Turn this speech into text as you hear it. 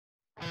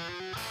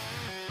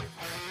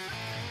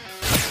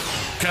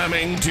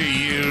Coming to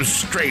you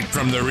straight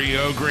from the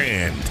Rio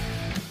Grande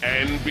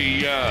and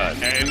beyond,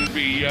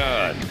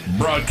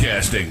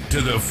 broadcasting to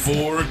the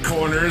four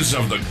corners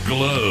of the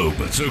globe.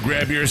 So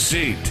grab your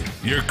seat,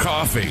 your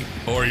coffee,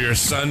 or your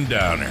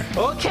sundowner.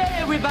 Okay,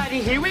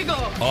 everybody, here we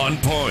go. On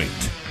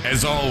point,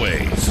 as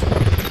always.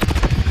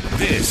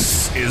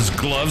 This is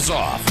Gloves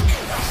Off.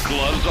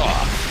 Gloves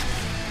Off.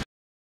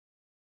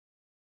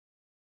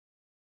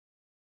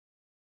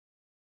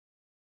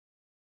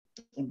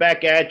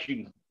 Back at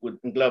you with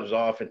Gloves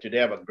Off, and today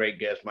I have a great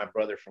guest, my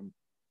brother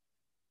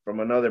from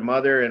another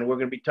mother, and we're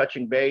going to be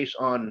touching base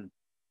on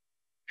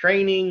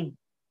training,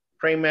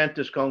 praying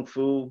mantis kung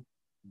fu,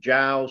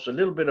 jiaos, a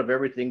little bit of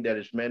everything that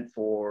is meant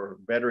for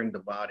bettering the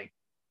body.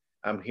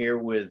 I'm here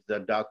with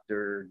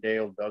Dr.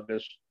 Dale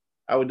Dugas.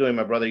 How are we doing,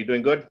 my brother? You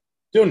doing good?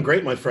 Doing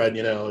great, my friend.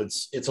 You know,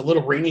 it's a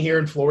little rainy here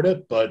in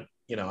Florida, but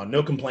you know,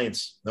 no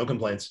complaints. No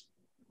complaints.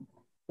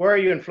 Where are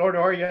you in Florida?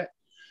 Are you at?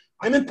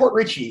 I'm in Port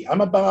Richey.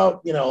 I'm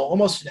about, you know,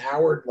 almost an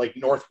hour like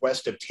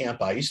northwest of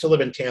Tampa. I used to live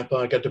in Tampa.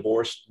 I got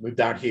divorced,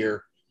 moved out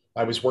here.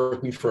 I was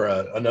working for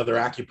another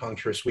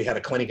acupuncturist. We had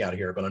a clinic out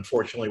here, but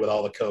unfortunately with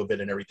all the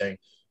COVID and everything,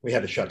 we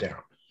had to shut down.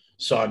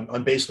 So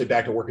I'm basically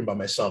back to working by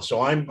myself.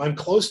 So I'm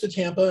close to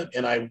Tampa,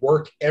 and I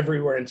work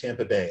everywhere in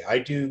Tampa Bay. I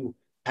do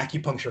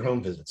acupuncture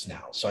home visits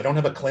now. So I don't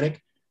have a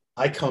clinic.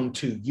 I come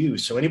to you.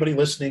 So anybody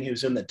listening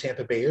who's in the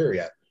Tampa Bay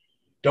area,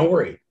 don't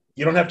worry.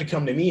 You don't have to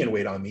come to me and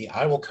wait on me.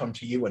 I will come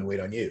to you and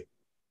wait on you.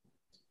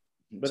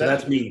 But so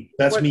that's me.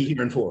 That's me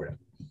here in Florida.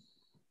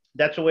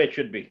 That's the way it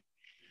should be.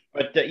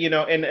 But, you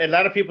know, and a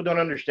lot of people don't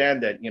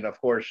understand that, you know, of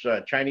course,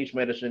 Chinese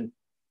medicine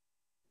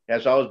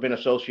has always been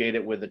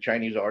associated with the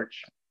Chinese arts.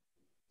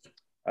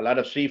 A lot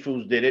of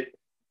Sifus did it.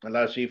 A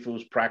lot of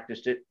Sifus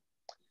practiced it.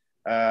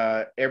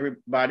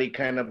 Everybody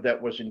kind of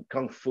that was in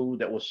Kung Fu,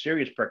 that was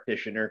serious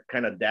practitioner,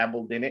 kind of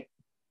dabbled in it.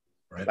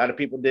 Right. A lot of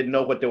people didn't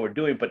know what they were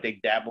doing, but they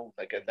dabbled,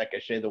 like I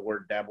say the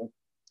word dabble.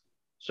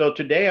 So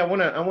today I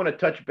want to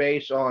touch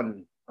base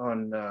on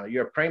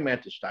you're a praying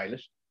mantis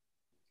stylist.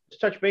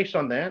 Let's touch base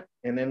on that,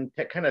 and then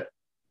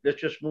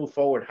let's just move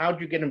forward. How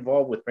did you get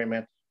involved with praying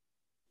mantis?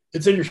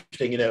 It's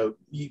interesting, you know,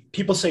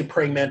 people say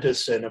praying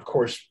mantis, and of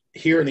course,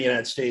 here in the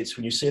United States,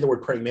 when you say the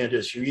word praying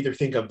mantis, you either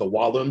think of the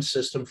Walloon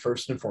system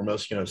first and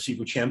foremost, you know,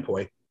 Sifu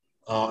Champoi,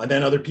 and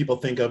then other people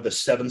think of the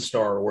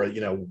 7-star or,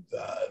 you know,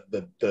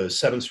 the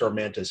 7-star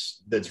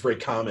mantis that's very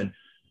common.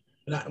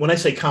 When I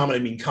say common, I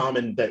mean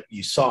common that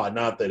you saw,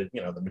 not that,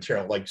 you know, the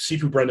material. Like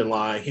Sifu Brendan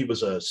Lai, he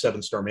was a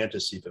 7-star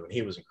mantis Sifu, and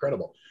he was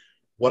incredible.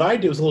 What I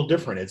do is a little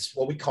different. It's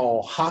what we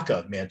call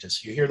Hakka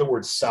mantis. You hear the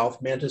word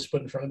South mantis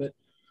put in front of it,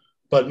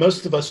 but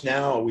most of us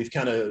now,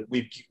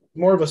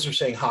 more of us are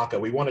saying Hakka.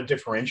 We want to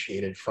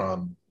differentiate it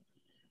from,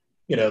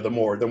 you know, the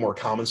more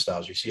common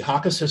styles. You see,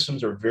 Hakka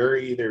systems are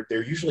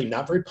they're usually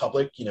not very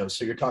public, you know,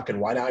 so you're talking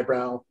white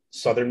eyebrow,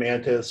 Southern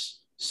mantis,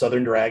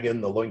 Southern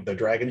dragon, the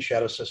dragon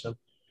shadow system.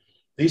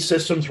 These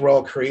systems were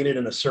all created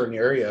in a certain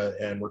area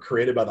and were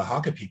created by the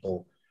Hakka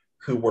people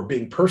who were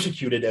being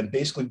persecuted and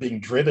basically being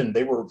driven.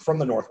 They were from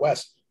the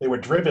Northwest. They were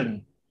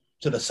driven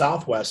to the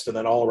Southwest, and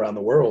then all around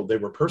the world, they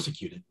were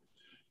persecuted.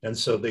 And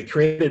so they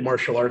created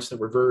martial arts that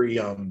were very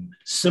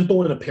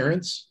simple in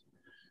appearance.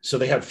 So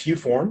they have few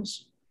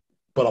forms,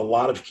 but a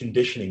lot of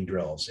conditioning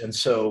drills. And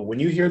so when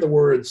you hear the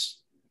words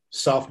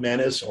South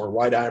mantis or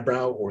white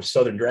eyebrow or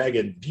Southern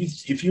dragon,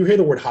 if you hear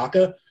the word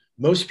Hakka,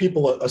 most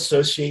people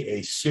associate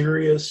a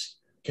serious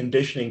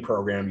conditioning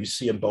program you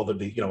see in both of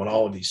the, you know, in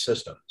all of these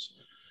systems.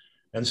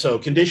 And so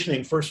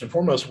conditioning, first and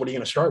foremost, what are you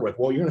going to start with?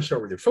 Well, you're going to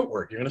start with your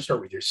footwork. You're going to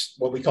start with your,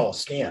 what we call a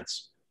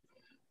stance.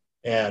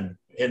 And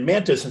in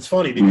mantis, it's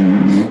funny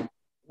because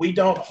we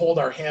don't hold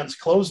our hands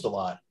closed a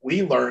lot.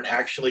 We learn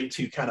actually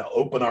to kind of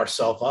open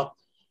ourselves up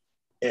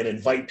and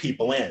invite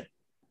people in.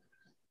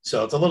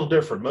 So it's a little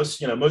different.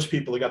 Most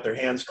people have got their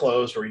hands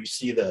closed, or you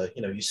see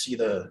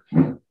the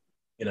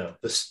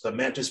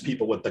mantis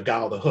people with the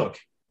gao, the hook.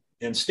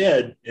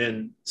 Instead,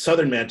 in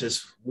Southern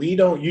mantis, we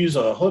don't use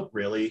a hook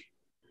really.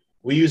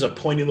 We use a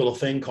pointy little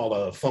thing called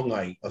a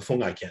fungai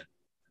ken.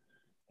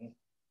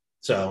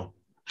 So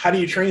how do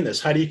you train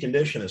this? How do you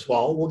condition this?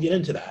 Well, we'll get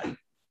into that.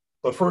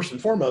 But first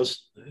and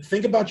foremost,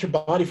 think about your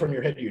body from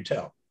your head to your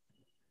toe.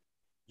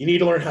 You need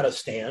to learn how to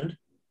stand.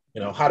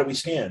 You know, how do we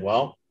stand?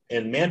 Well,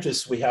 in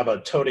mantis, we have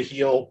a toe to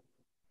heel.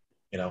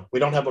 You know, we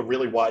don't have a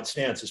really wide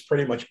stance. It's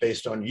pretty much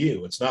based on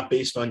you. It's not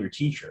based on your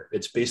teacher.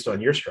 It's based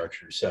on your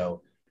structure.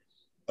 So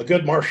a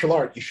good martial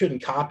art, you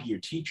shouldn't copy your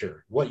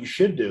teacher. What you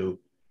should do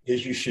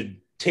is you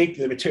should take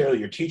the material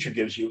your teacher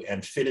gives you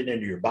and fit it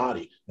into your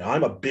body. Now,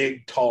 I'm a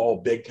big,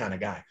 tall, big kind of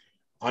guy.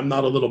 I'm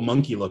not a little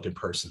monkey looking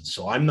person.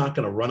 So I'm not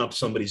going to run up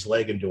somebody's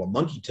leg and do a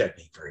monkey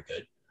technique very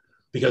good,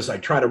 because I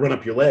try to run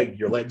up your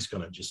leg's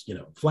going to just, you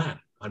know, flatten.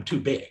 I'm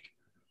too big.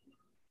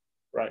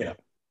 Right. You know?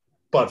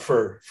 But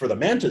for the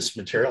mantis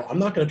material, I'm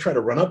not going to try to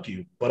run up to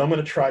you, but I'm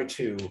going to try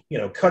to, you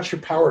know, cut your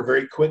power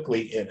very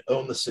quickly and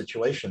own the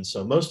situation.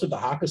 So most of the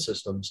Hakka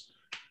systems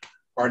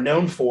are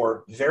known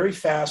for very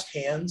fast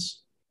hands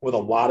with a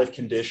lot of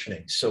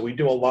conditioning. So we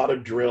do a lot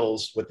of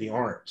drills with the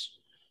arms.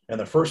 And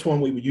the first one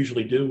we would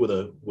usually do with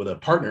a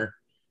partner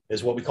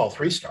is what we call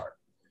 3-star.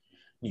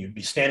 You'd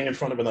be standing in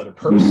front of another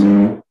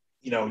person.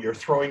 You're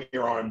throwing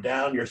your arm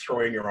down, you're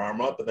throwing your arm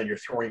up, and then you're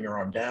throwing your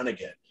arm down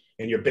again.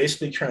 And you're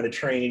basically trying to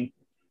train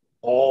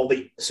all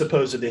the,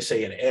 suppose that they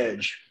say an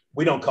edge.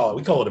 We call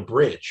it a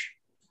bridge.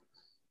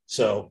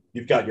 So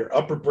you've got your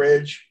upper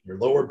bridge, your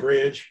lower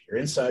bridge, your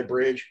inside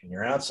bridge, and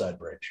your outside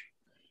bridge.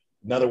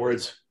 In other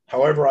words,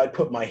 however I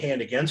put my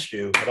hand against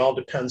you, it all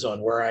depends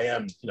on where I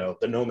am,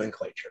 the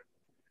nomenclature.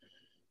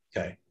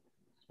 Okay.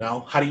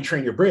 Now, how do you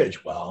train your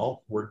bridge?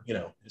 Well,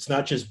 it's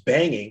not just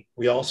banging.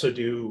 We also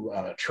do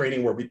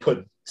training where we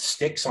put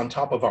sticks on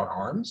top of our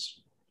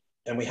arms,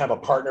 and we have a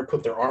partner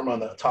put their arm on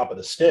the top of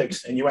the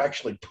sticks, and you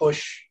actually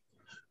push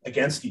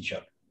against each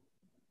other.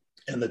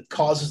 And that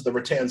causes the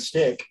rattan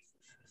stick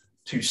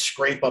to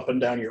scrape up and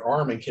down your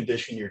arm and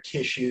condition your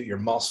tissue, your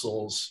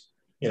muscles,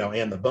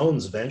 and the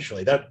bones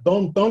eventually. That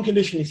bone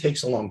conditioning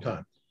takes a long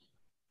time.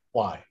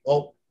 Why?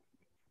 Well,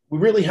 we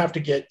really have to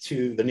get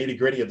to the nitty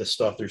gritty of this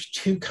stuff. There's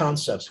 2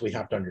 concepts we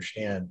have to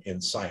understand in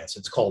science.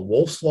 It's called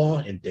Wolff's Law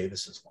and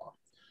Davis's Law.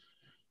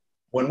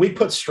 When we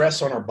put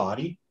stress on our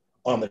body,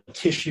 on the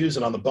tissues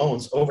and on the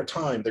bones, over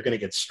time, they're going to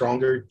get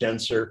stronger,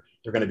 denser.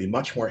 They're going to be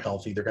much more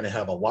healthy. They're going to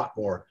have a lot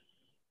more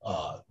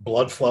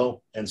blood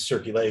flow and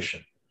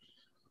circulation.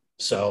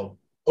 So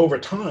over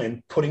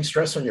time, putting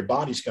stress on your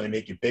body is going to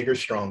make you bigger,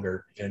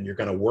 stronger, and you're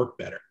going to work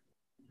better.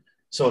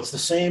 So it's the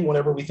same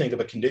whenever we think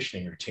of a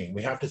conditioning routine.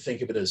 We have to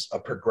think of it as a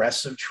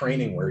progressive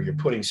training where you're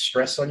putting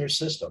stress on your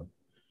system,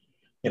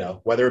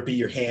 whether it be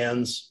your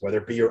hands, whether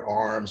it be your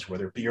arms,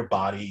 whether it be your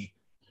body,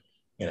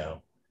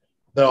 though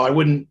I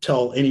wouldn't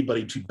tell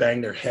anybody to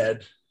bang their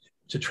head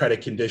to try to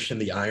condition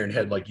the iron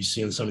head like you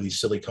see in some of these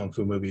silly Kung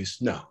Fu movies.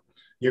 No,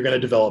 you're going to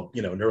develop,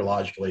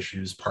 neurological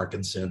issues,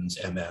 Parkinson's,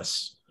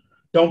 MS.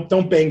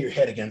 Don't bang your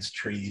head against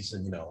trees.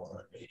 And,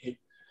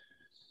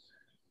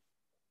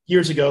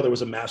 years ago, there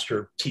was a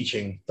master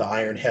teaching the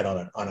iron head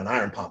on an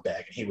iron pop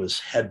bag, and he was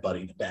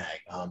headbutting the bag.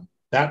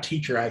 That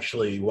teacher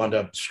actually wound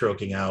up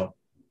stroking out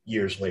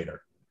years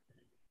later.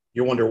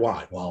 You wonder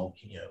why? Well,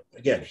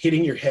 again,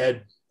 hitting your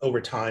head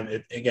over time,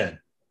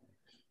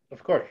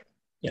 of course,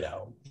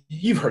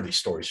 you've heard these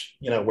stories,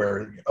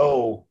 where,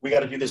 we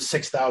got to do this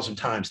 6,000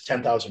 times,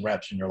 10,000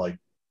 reps. And you're like,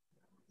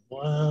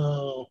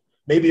 well,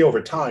 maybe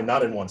over time,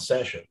 not in one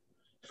session.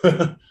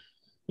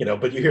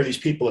 But you hear these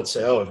people that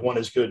say, if one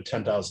is good,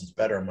 10,000 is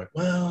better. I'm like,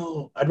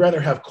 well, I'd rather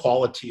have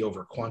quality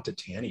over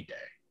quantity any day.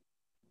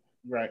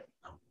 Right.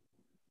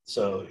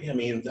 So,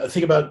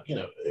 think about,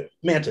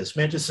 Mantis.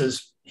 Mantis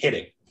is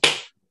hitting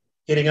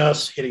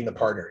us, hitting the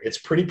partner. It's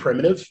pretty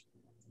primitive.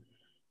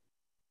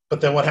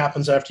 But then what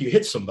happens after you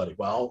hit somebody?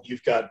 Well,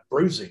 you've got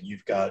bruising.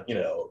 You've got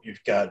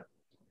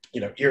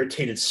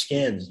irritated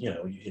skin.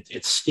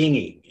 It's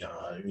stinging,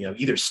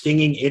 either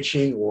stinging,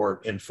 itching,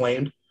 or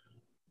inflamed.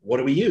 What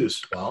do we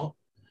use? Well,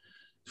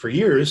 for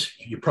years,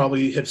 you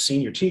probably have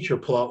seen your teacher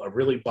pull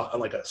out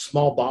like a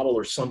small bottle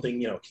or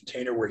something,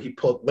 container where he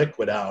put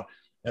liquid out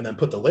and then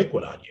put the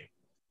liquid on you.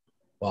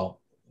 Well,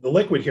 the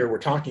liquid here we're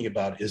talking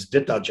about is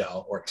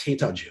ditajal or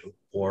tetaju,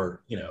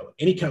 or,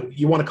 any kind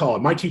you want to call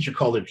it. My teacher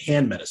called it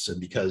hand medicine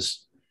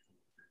because,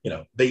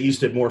 they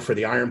used it more for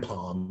the iron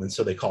palm. And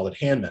so they called it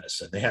hand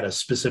medicine. They had a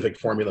specific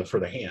formula for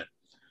the hand.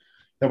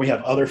 Then we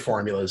have other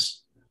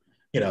formulas,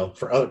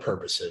 for other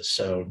purposes.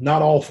 So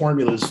not all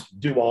formulas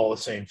do all the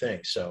same thing.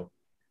 So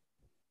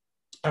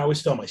I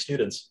always tell my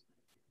students,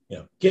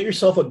 get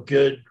yourself a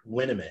good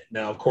liniment.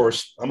 Now, of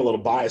course, I'm a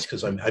little biased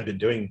because I've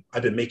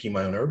been making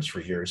my own herbs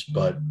for years,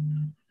 but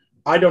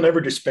I don't ever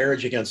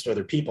disparage against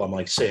other people. I'm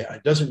like,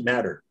 it doesn't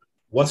matter.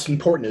 What's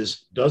important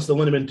is, does the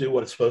liniment do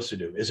what it's supposed to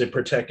do? Is it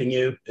protecting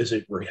you? Is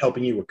it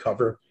helping you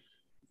recover?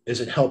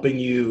 Is it helping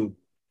you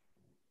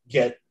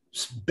get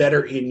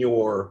better in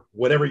your,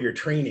 whatever you're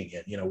training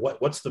in?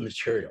 What's the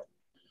material?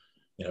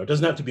 It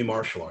doesn't have to be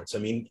martial arts.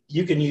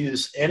 You can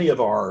use any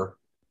of our,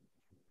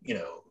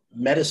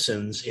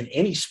 medicines in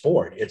any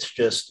sport. It's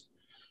just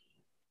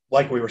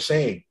like we were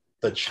saying,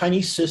 the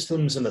Chinese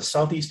systems and the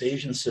Southeast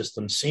Asian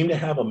systems seem to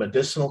have a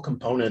medicinal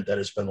component that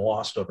has been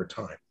lost over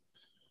time.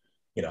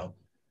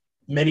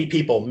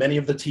 Many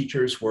of the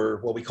teachers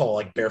were what we call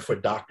like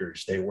barefoot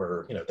doctors. They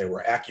were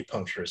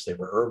acupuncturists, they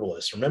were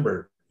herbalists.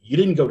 Remember, you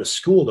didn't go to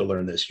school to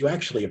learn this. You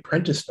actually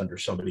apprenticed under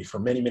somebody for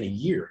many, many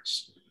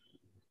years.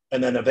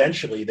 And then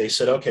eventually they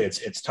said, okay,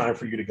 it's time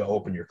for you to go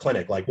open your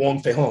clinic. Like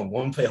Wong Fei Hung.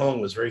 Wong Fei Hung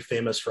was very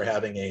famous for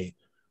having he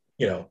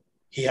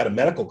had a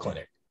medical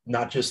clinic,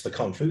 not just the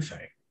Kung Fu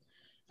thing.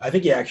 I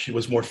think he actually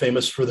was more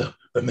famous for the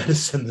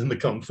medicine than the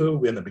Kung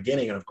Fu in the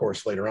beginning. And of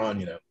course, later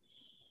on,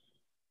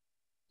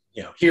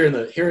 here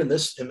in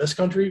this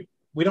country,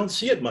 we don't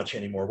see it much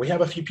anymore. We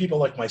have a few people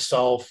like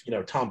myself,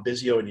 Tom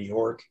Bizio in New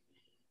York.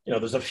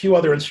 There's a few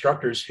other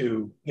instructors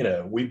who,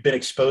 we've been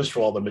exposed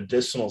to all the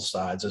medicinal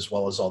sides as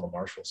well as all the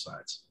martial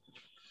sides.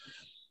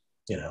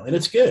 And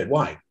it's good.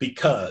 Why?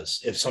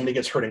 Because if somebody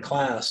gets hurt in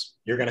class,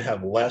 you're going to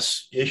have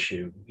less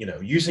issue.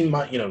 Using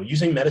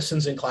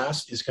medicines in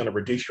class is going to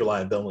reduce your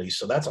liability.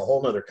 So that's a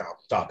whole nother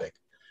topic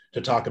to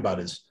talk about,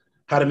 is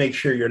how to make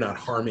sure you're not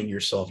harming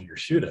yourself or your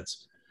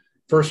students.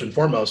 first and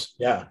foremost,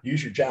 yeah,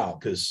 use your jowl,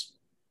 because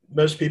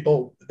most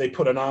people, they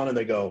put it on and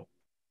they go,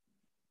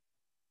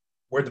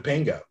 where'd the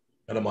pain go?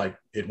 And I'm like,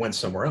 it went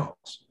somewhere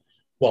else.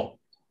 Well,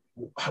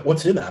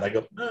 what's in that? I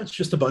go, oh, it's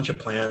just a bunch of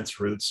plants,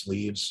 roots,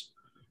 leaves.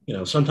 You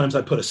know, sometimes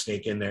I put a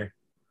snake in there,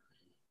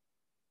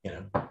 you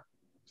know,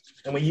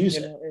 and we use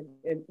it.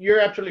 And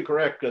you're absolutely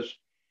correct, because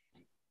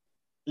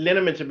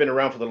liniments have been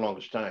around for the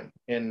longest time.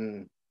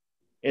 And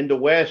in the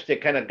West, they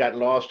kind of got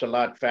lost a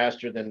lot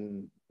faster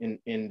than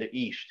in the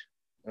East.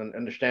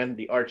 Understand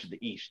the arts of the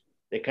East.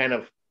 They kind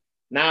of,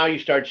 now you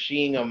start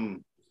seeing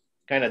them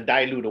kind of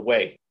dilute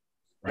away.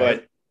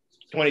 Right. But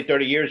 20,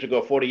 30 years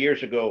ago, 40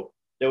 years ago,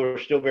 they were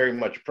still very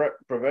much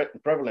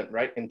prevalent,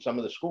 right, in some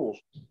of the schools,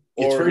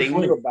 or they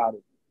knew about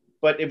it.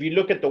 But if you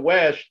look at the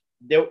West,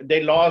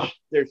 they lost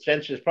their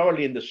senses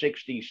probably in the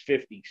 60s,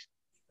 50s.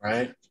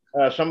 Right.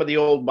 Some of the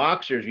old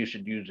boxers used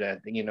to use that.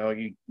 You know,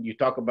 you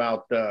talk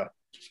about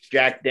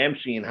Jack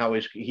Dempsey and how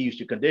he used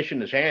to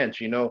condition his hands,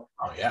 you know.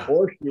 Oh, yeah.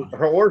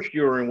 Horse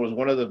urine was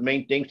one of the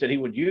main things that he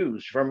would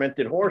use.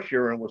 Fermented horse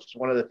urine was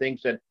one of the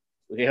things that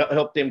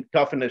helped him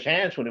toughen his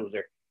hands when it was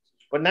there.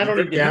 But not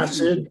only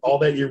acid, all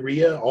that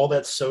urea, all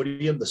that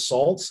sodium, the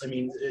salts. I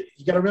mean,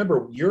 you got to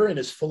remember, urine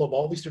is full of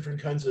all these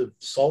different kinds of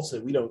salts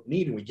that we don't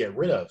need and we get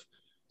rid of.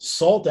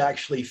 Salt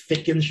actually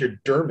thickens your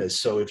dermis.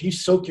 So if you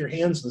soak your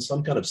hands in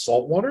some kind of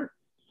salt water,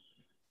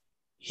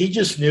 he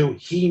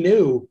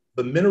knew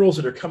the minerals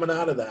that are coming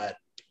out of that.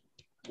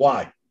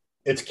 Why?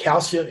 It's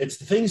calcium. It's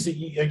the things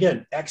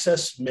that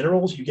excess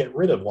minerals you get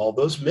rid of. Well,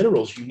 those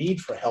minerals you need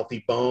for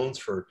healthy bones,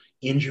 for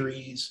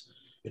injuries.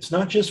 It's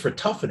not just for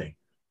toughening.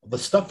 The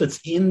stuff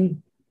that's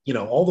in, you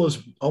know, all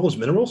those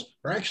minerals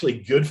are actually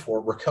good for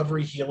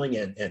recovery, healing,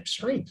 and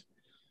strength.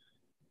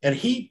 And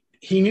he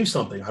knew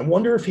something. I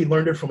wonder if he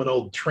learned it from an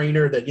old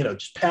trainer that, you know,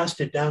 just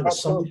passed it down to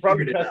somebody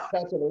figured it out.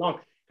 Pass it along.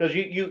 Because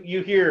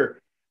you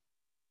hear,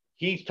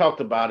 he's talked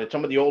about it.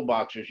 Some of the old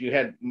boxers, you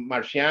had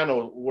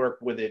Marciano work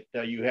with it.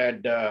 You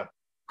had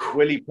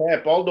Willie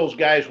Pep. All those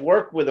guys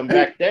worked with them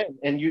back then.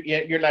 And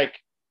you're like,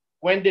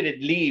 when did it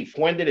leave?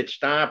 When did it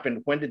stop?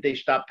 And when did they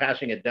stop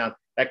passing it down?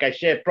 Like I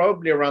said,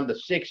 probably around the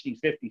 60s,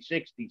 50s,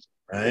 60s,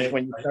 right, is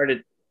when you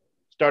started,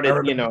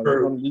 you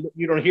know,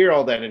 you don't hear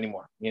all that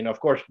anymore. You know, of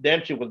course,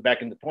 Dempsey was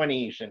back in the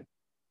 20s, and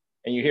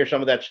you hear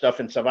some of that stuff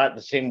in Savat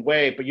the same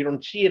way, but you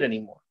don't see it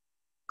anymore.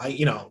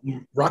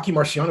 Rocky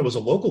Marciano was a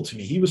local to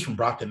me. He was from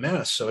Brockton,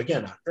 Mass. So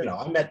again, you know,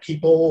 I met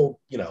people,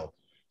 you know,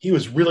 he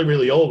was really,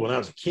 really old when I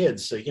was a kid.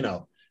 So, you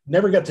know,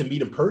 never got to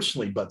meet him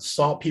personally, but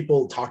saw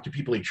people, talk to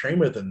people he trained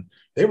with. And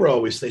they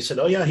said,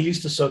 oh yeah, he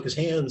used to soak his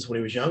hands when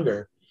he was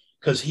younger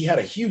because he had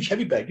a huge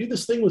heavy bag. Dude,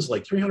 this thing was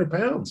like 300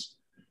 pounds,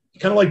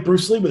 kind of like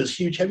Bruce Lee with his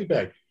huge heavy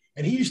bag.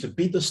 And he used to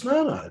beat the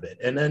snot out of it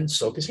and then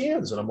soak his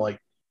hands. And I'm like,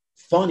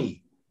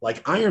 funny,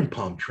 like iron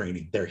palm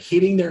training. They're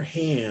hitting their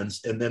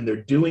hands and then they're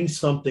doing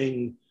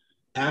something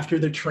after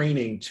the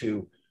training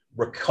to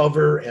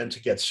recover and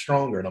to get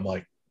stronger. And I'm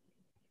like,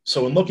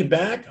 so in looking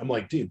back, I'm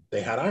like, dude,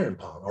 they had iron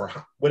palm, or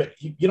what?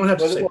 You don't have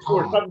to say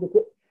palm.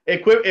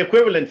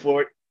 Equivalent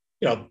for it.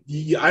 You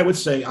know, I would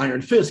say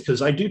iron fist,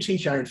 because I do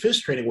teach iron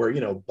fist training where, you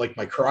know, like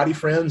my karate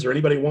friends or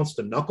anybody who wants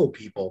to knuckle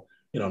people,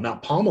 you know,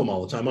 not palm them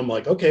all the time. I'm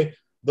like, okay,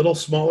 little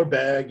smaller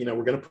bag, you know,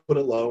 we're going to put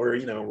it lower,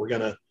 you know, we're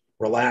going to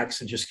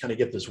relax and just kind of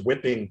get this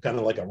whipping, kind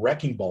of like a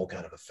wrecking ball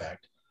kind of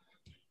effect.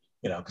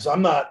 You know, because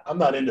I'm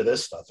not into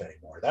this stuff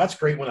anymore. That's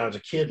great when I was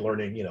a kid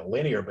learning, you know,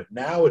 linear, but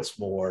now it's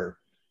more,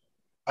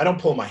 I don't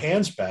pull my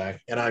hands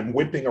back and I'm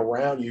whipping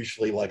around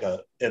usually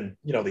and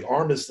you know, the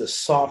arm is this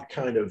soft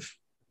kind of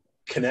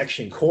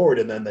connection cord.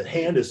 And then the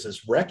hand is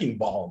this wrecking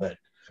ball that,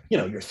 you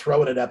know, you're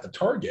throwing it at the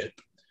target,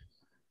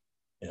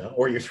 you know,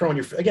 or you're throwing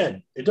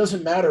again, it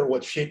doesn't matter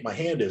what shape my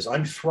hand is.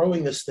 I'm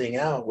throwing this thing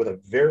out with a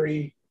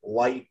very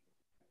light,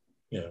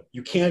 you know,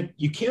 you can't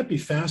be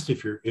fast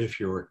if you're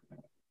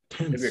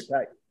tense. If you're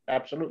tight.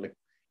 Absolutely.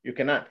 You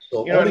cannot.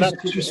 So you know, all these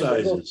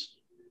exercises,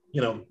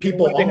 you know,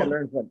 people. One thing I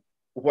learned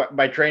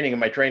by training, and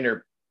my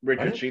trainer,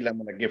 Richard Seeley, I'm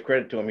going to give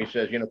credit to him. He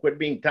says, you know, quit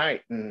being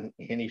tight. And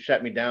he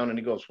sat me down and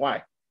he goes, why?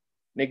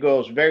 And he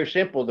goes, very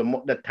simple.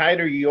 The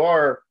tighter you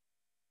are,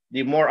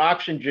 the more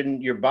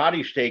oxygen your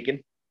body's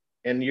taking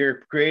and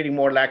you're creating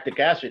more lactic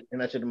acid.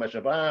 And I said to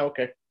myself,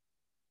 okay.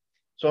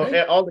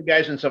 So all the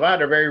guys in Savat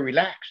are very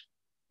relaxed.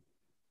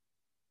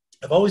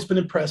 I've always been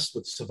impressed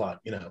with Savat,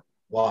 you know.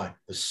 Why?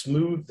 The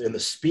smooth and the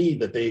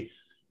speed that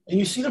and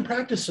you see them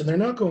practice and they're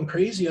not going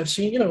crazy. I've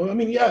seen, you know, I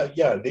mean, yeah,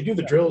 they do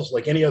the drills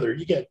like any other,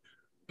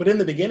 but in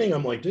the beginning,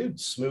 I'm like, dude,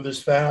 smooth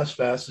is fast,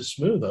 fast is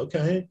smooth.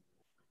 Okay.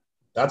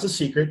 That's a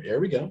secret. There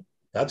we go.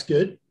 That's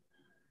good.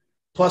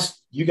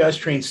 Plus you guys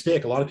train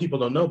stick. A lot of people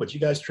don't know, but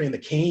you guys train the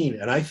cane.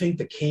 And I think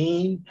the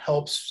cane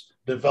helps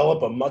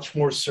develop a much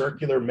more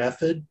circular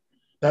method.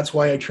 That's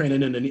why I train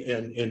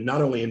in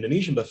not only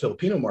Indonesian, but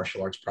Filipino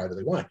martial arts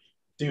privately. Why?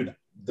 Dude,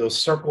 those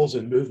circles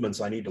and movements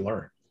I need to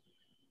learn.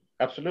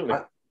 Absolutely.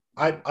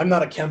 I'm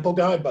not a Kempo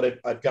guy, but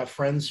I've got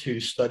friends who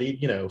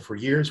studied, you know, for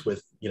years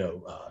with, you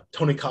know,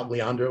 Tony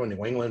Cogliandro in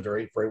New England,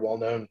 very, very well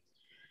known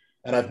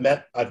And I've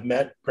met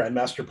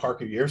Grandmaster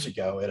Parker years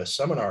ago at a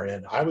seminar,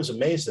 and I was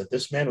amazed that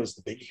this man was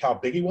how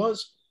big he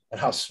was and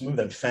how smooth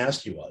and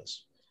fast he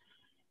was.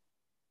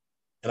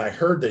 And I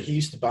heard that he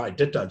used to buy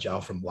Ditta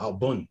Jiao from Lao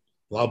Bun.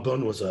 Lao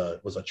Bun was a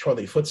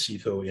Choi Foot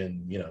Sifu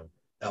in,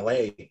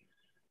 LA.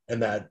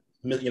 And that,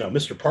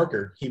 Mr.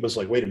 Parker, he was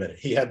like, wait a minute,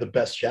 he had the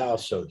best Jiao.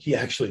 So he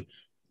actually,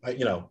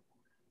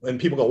 and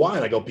people go, why?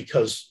 And I go,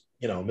 because,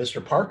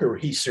 Mr. Parker,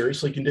 he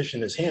seriously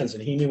conditioned his hands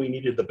and he knew he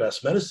needed the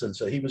best medicine.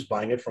 So he was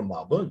buying it from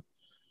Lao Bun.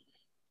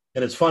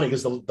 And it's funny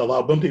because the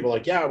Lao Bun people are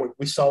like, yeah,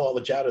 we sell all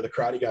the Jiao to the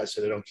karate guys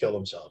so they don't kill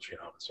themselves.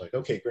 It's like,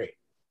 okay, great.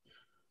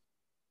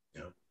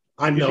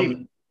 I'm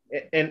known.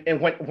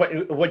 And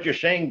what you're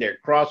saying there,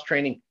 cross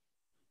training.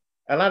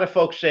 A lot of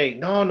folks say,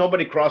 no,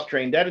 nobody cross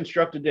trained. That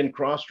instructor didn't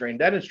cross train.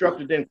 That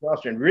instructor didn't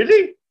cross train.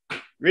 Really?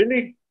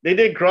 They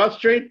did cross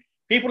train?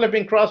 People have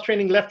been cross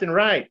training left and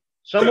right.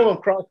 Some of them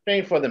cross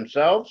train for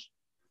themselves.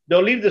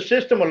 They'll leave the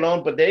system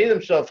alone, but they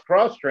themselves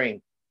cross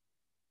train.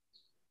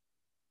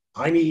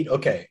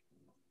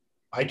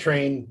 I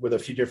train with a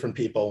few different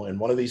people, and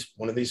one of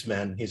these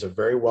men, he's a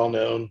very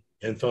well-known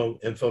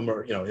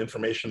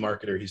information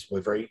marketer. He's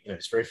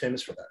very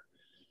famous for that.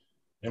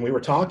 And we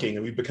were talking,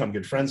 and we've become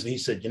good friends. And he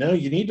said, you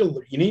need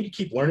to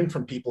keep learning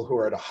from people who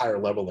are at a higher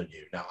level than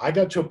you. Now, I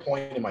got to a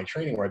point in my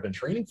training where I've been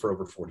training for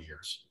over 40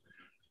 years.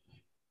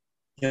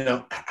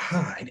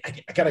 I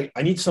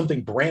need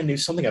something brand new,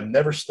 something I've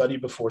never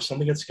studied before,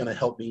 something that's going to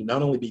help me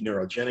not only be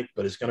neurogenic,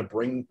 but is going to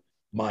bring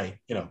my,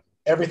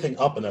 everything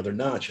up another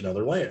notch,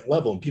 another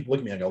level. And people look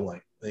at me, I go,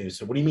 like, they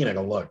say, what do you mean? I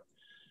go, look,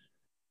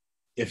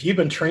 if you've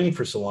been training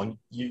for so long,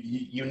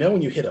 you know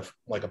when you hit a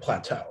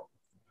plateau.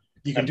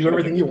 You can do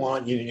everything you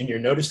want, and you're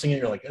noticing it.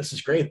 You're like, this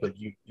is great, but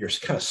you're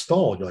kind of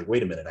stalled. You're like,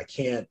 wait a minute,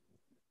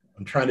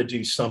 I'm trying to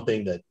do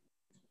something that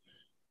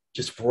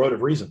just for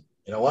whatever reason.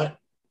 You know what?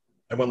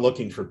 I went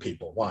looking for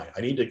people. Why?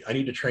 I need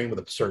to train with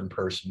a certain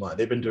person. Why?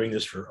 They've been doing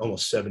this for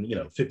almost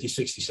 50,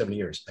 60, 70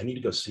 years. I need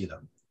to go see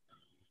them.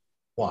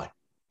 Why?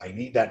 I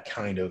need that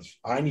kind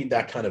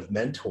of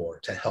mentor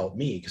to help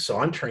me. So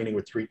I'm training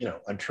with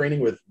I'm training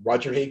with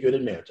Roger Haygood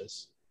in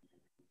Mantis.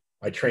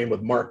 I train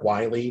with Mark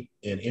Wiley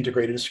in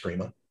Integrated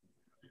Eskrima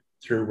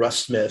through Russ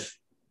Smith.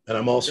 And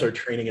I'm also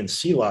training in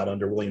CLOT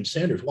under William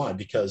Sanders. Why?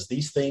 Because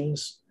these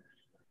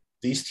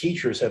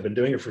teachers have been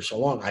doing it for so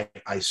long.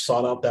 I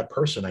sought out that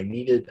person. I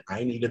needed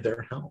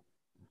their help.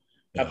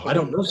 I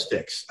don't know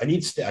sticks. I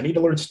need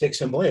to learn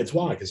sticks and blades.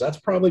 Why? Because that's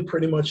probably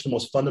pretty much the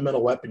most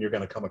fundamental weapon you're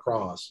going to come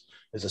across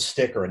is a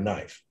stick or a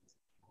knife.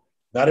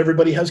 Not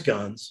everybody has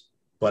guns,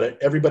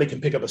 but everybody can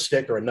pick up a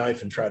stick or a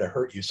knife and try to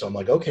hurt you. So I'm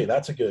like, okay,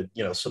 that's a good,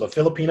 so the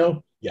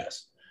Filipino,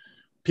 yes.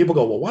 People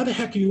go, well, why the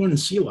heck are you learning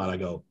CLOT? I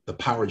go, the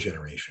power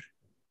generation.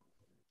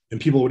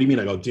 And people, what do you mean?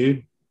 I go,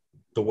 dude,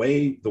 the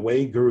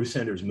way Guru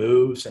Sanders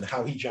moves and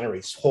how he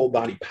generates whole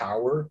body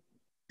power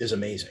is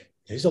amazing.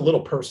 He's a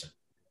little person.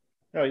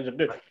 No, he's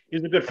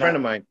a good friend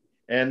of mine,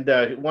 and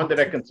one that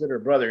I consider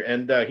a brother.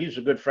 And he's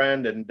a good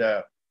friend, and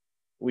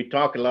we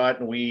talk a lot,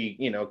 and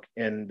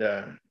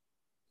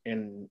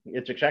and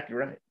it's exactly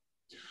right.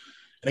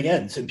 And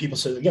again, some people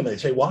say, they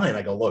say why, and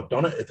I go, look,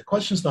 the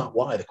question's not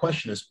why. The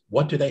question is,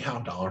 what do they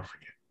have to offer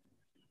you?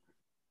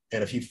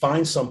 And if you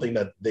find something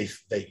that they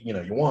you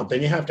want,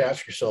 then you have to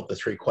ask yourself the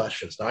three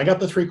questions. Now, I got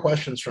the three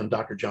questions from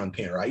Dr. John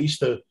Painter. I used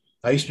to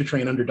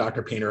train under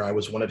Dr. Painter. I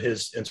was one of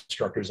his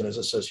instructors in his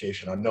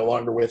association. I'm no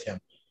longer with him,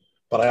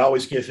 but I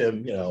always give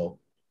him,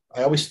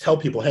 I always tell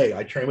people, hey,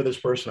 I train with this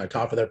person. I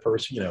talk with that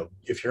person.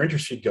 If you're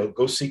interested,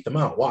 go seek them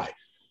out. Why?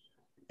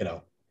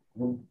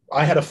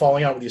 I had a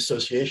falling out with the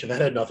association. That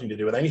had nothing to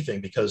do with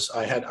anything because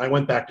I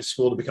went back to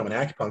school to become an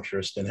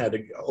acupuncturist and had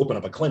to open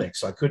up a clinic.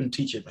 So I couldn't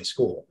teach at my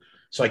school.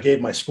 So I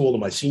gave my school to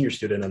my senior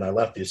student and I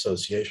left the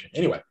association.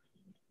 Anyway,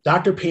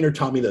 Dr. Painter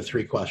taught me the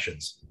three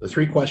questions. The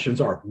three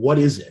questions are, what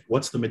is it?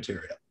 What's the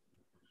material?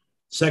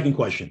 Second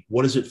question,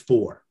 what is it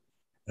for?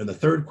 And the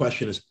third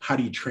question is, how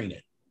do you train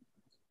it?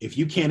 If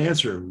you can't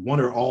answer one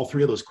or all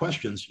three of those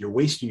questions, you're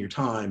wasting your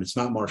time. It's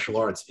not martial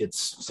arts.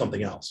 It's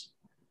something else.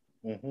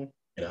 Mm-hmm.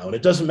 And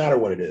it doesn't matter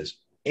what it is.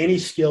 Any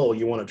skill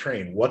you want to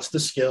train, what's the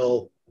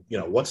skill?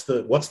 What's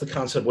the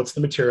concept? What's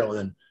the material? And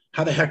then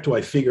how the heck do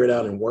I figure it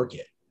out and work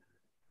it?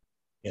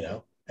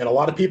 And a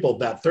lot of people,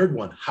 that third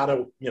one, how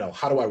do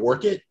I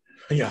work it?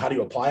 How do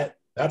you apply it?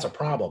 That's a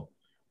problem.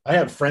 I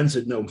have friends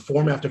that know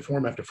form after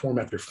form after form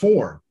after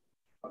form.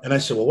 And I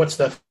said, well, what's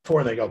that for?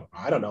 And they go,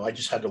 I don't know. I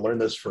just had to learn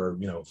this for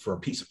a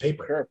piece of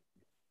paper. Sure.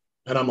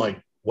 And I'm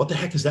like, what the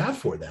heck is that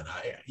for then?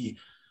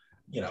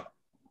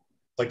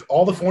 Like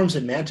all the forms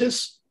in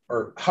Mantis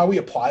or how we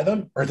apply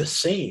them are the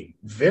same.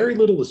 Very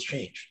little has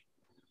changed.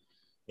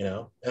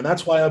 And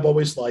that's why I've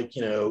always liked,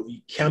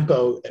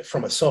 Kempo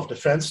from a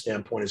self-defense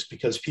standpoint is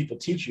because people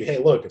teach you, hey,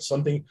 look, it's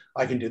something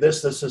I can do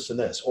this, and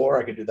this, or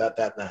I can do that,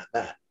 and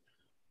that.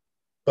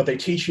 But they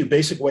teach you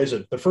basic ways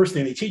of the first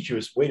thing they teach you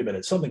is, wait a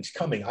minute, something's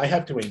coming. I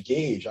have to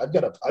engage. I've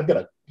got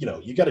to,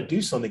 you got to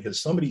do something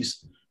because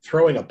somebody's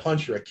throwing a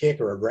punch or a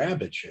kick or a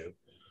grab at you,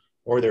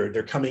 or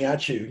they're coming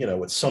at you,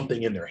 with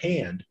something in their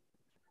hand.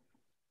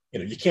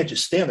 you can't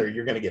just stand there.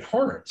 You're going to get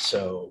harmed.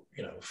 So,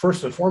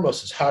 first and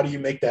foremost is how do you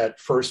make that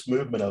first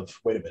movement of,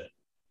 wait a minute.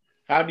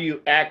 How do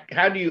you act?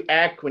 How do you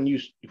act when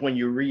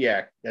you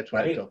react? That's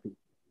what I tell people.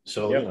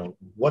 So,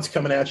 what's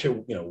coming at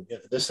you,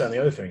 this, that, and the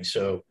other thing.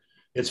 So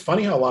it's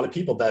funny how a lot of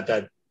people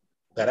that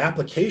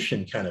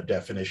application kind of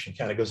definition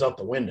kind of goes out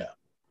the window.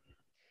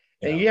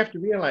 You have to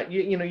realize,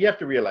 you have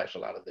to realize a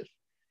lot of this.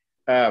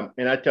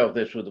 And I tell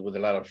this with a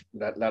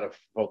lot of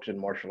folks in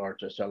martial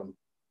arts. I tell them,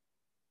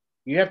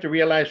 you have to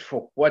realize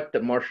for what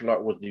the martial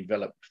art was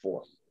developed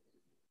for.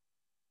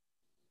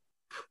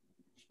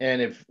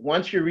 And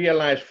once you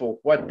realize for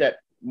what that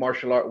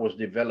martial art was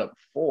developed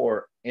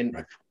for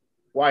and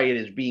why it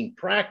is being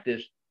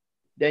practiced,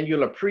 then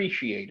you'll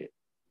appreciate it.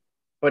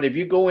 But if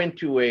you go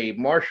into a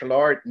martial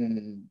art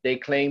and they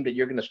claim that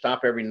you're going to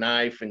stop every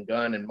knife and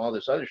gun and all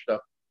this other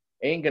stuff,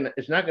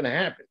 it's not going to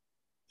happen.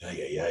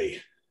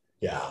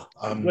 Yeah.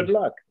 Good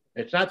luck.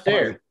 It's not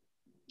there.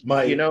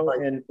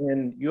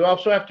 And you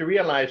also have to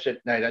realize that,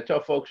 I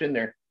tell folks in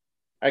there,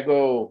 I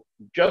go,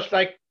 just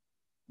like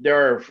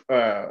there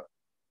are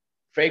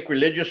fake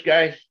religious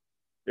guys,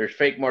 there's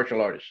fake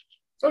martial artists.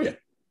 Oh, yeah.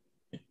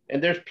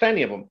 And there's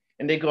plenty of them.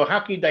 And they go, how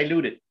can you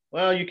dilute it?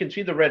 Well, you can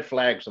see the red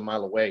flags a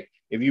mile away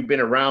if you've been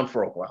around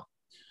for a while.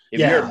 If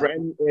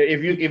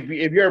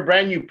you're a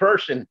brand new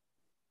person,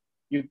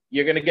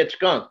 you're going to get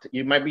skunked.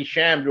 You might be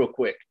shammed real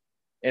quick.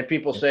 And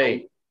people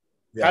say,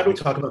 how do we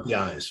talk about the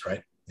eyes,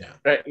 right? Yeah.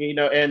 Right.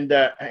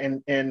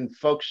 And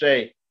folks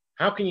say,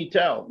 how can you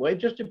tell? Well, it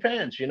just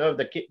depends.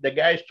 The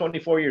guy's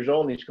 24 years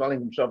old and he's calling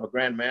himself a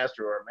grandmaster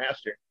or a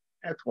master.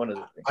 That's one of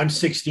the things. I'm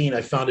 16.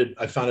 I founded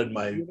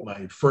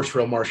my first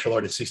real martial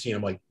art at 16.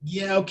 I'm like,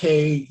 yeah,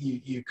 okay,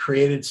 you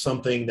created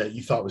something that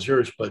you thought was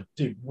yours, but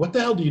dude, what the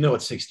hell do you know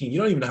at 16? You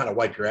don't even know how to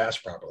wipe your ass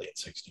properly at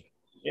 16.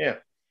 Yeah.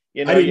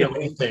 I didn't know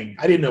anything.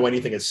 I didn't know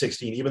anything at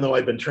 16, even though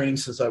I'd been training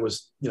since I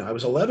was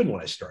 11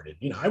 when I started.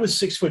 I was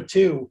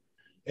 6'2"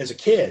 as a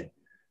kid.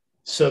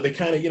 So they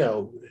kind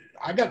of,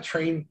 I got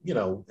trained,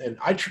 and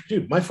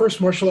my first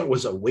martial art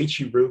was a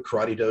Uechi-Ryu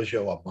karate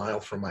dojo a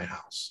mile from my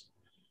house.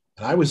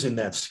 And I was in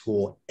that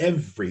school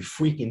every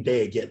freaking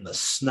day getting the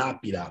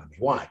snot beat out of me.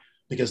 Why?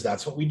 Because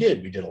that's what we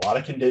did. We did a lot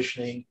of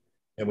conditioning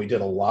and we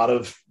did a lot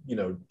of,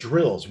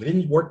 drills. We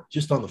didn't work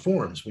just on the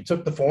forms. We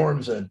took the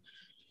forms and,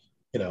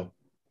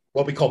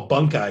 what we call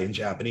bunkai in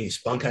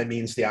Japanese. Bunkai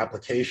means the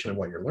application of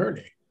what you're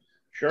learning.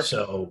 Sure.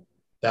 So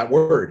that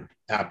word,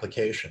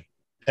 application.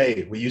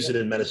 Hey, we use it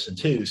in medicine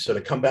too. So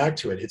to come back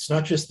to it, it's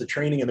not just the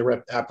training and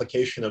the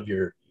application of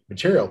your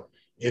material.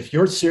 If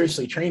you're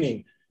seriously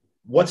training,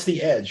 what's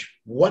the edge?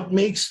 What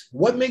makes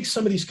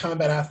some of these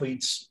combat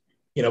athletes,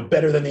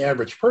 better than the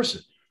average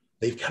person?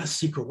 They've got a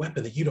secret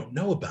weapon that you don't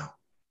know about.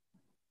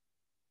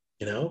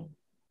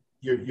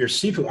 Your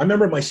Sifu. I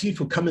remember my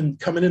Sifu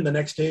coming in the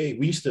next day.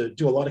 We used to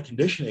do a lot of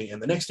conditioning,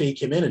 and the next day he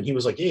came in and he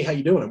was like, "Hey, how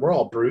you doing?" And we're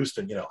all bruised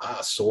and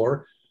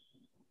sore,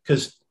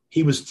 because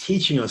he was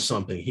teaching us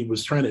something. He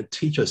was trying to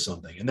teach us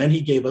something, and then he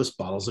gave us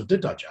bottles of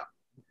Ditaja.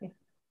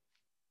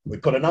 We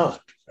put it on,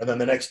 and then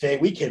the next day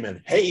we came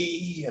in.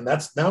 Hey, and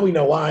now we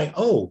know why.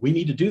 Oh, we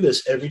need to do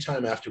this every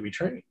time after we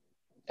train.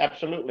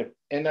 Absolutely,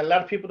 and a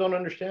lot of people don't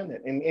understand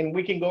that, and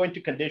we can go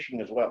into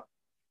conditioning as well.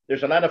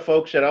 There's a lot of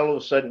folks that all of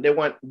a sudden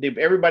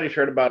everybody's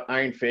heard about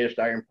iron fist,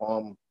 iron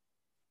palm,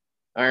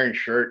 iron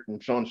shirt,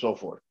 and so on and so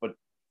forth. But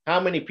how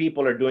many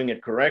people are doing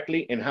it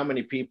correctly, and how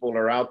many people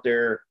are out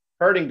there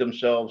hurting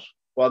themselves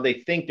while they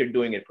think they're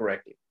doing it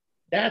correctly?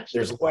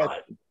 There's a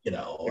lot,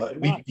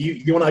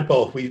 you and I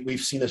both,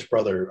 we've seen this,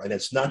 brother, and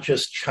it's not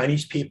just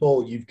Chinese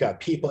people. You've got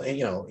people, and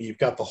you've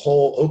got the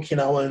whole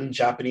Okinawan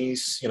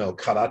Japanese,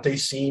 karate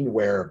scene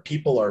where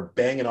people are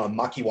banging on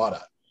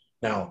makiwara.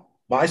 Now,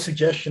 my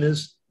suggestion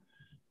is,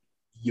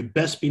 you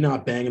best be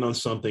not banging on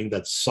something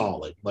that's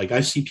solid. Like,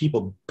 I see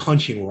people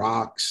punching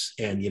rocks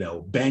and,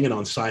 banging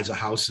on sides of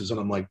houses. And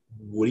I'm like,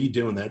 what are you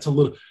doing? That's a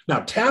little, now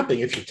tapping,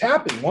 if you're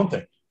tapping, one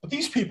thing, but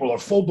these people are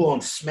full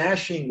blown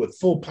smashing with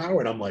full power.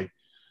 And I'm like,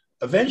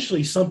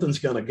 eventually something's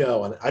going to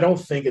go. And I don't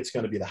think it's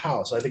going to be the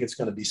house. I think it's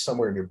going to be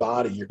somewhere in your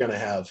body. You're going to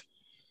have,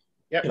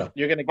 you're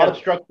going to get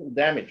structural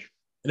damage.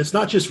 And it's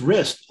not just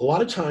wrist. A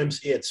lot of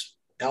times it's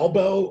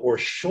elbow or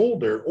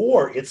shoulder,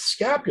 or it's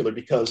scapular,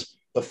 because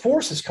the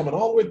force is coming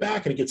all the way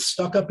back and it gets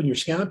stuck up in your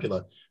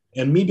scapula.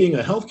 And me being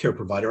a healthcare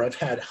provider, I've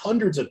had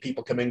hundreds of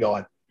people come in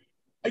going,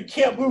 I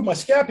can't move my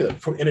scapula.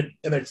 And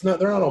it's not,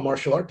 they're not all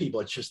martial art people.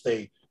 It's just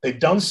they've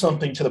done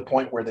something to the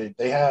point where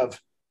they have,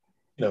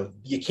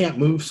 you can't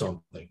move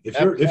something. If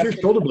your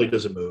shoulder blade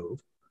doesn't move,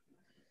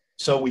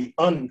 so we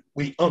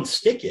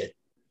unstick it,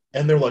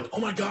 and they're like, oh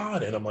my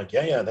God. And I'm like,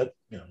 that,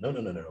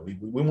 no.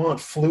 We want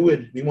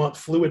fluid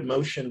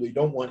motion. We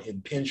don't want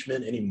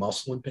impingement, any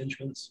muscle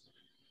impingements.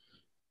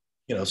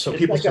 So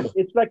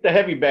it's like the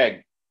heavy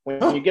bag.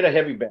 When you get a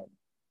heavy bag,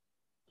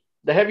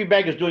 the heavy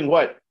bag is doing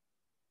what?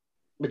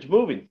 It's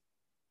moving.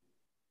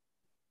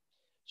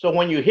 So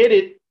when you hit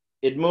it,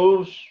 it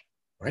moves.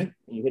 Right.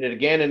 You hit it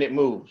again and it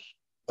moves.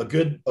 A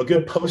good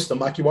post, a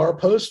makiwara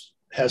post,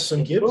 has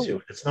some give to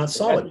it. It's not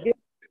solid.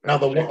 Now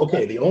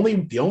the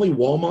only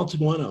wall mounted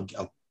one,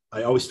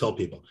 I always tell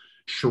people,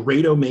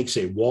 Laredo makes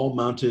a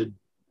wall-mounted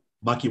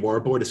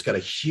makiwara board. It's got a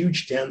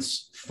huge,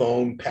 dense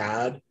foam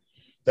pad.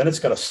 Then it's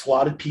got a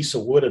slotted piece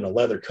of wood and a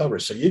leather cover.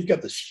 So you've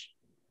got this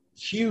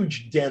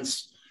huge,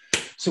 dense.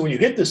 So when you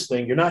hit this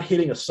thing, you're not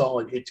hitting a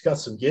solid. It's got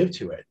some give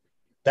to it.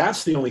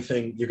 That's the only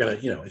thing you're going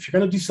to, if you're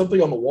going to do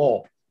something on the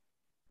wall,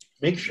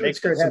 make sure it's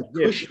got some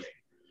cushioning.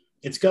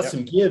 It's got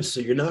some give.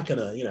 So you're not going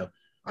to,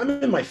 I'm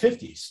in my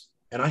 50s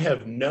and I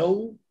have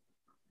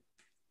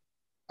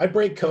I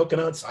break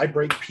coconuts. I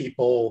break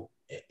people.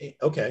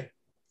 Okay.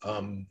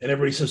 And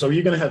everybody says, oh,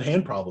 you're going to have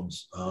hand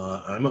problems.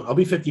 I'll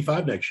be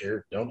 55 next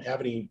year. Don't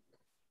have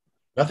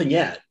nothing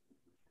yet,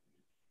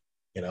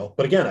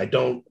 but again, I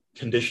don't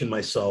condition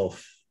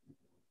myself,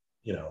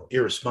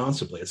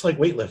 irresponsibly. It's like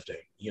weightlifting,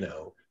 you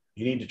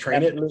need to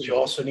train it, but you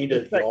also need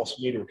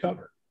to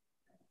recover.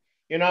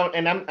 And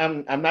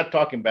I'm not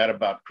talking bad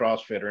about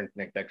CrossFit or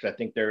anything like that, because I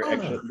think they're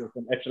excellent, there's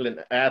some excellent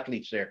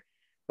athletes there.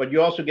 But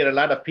you also get a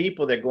lot of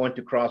people that go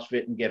into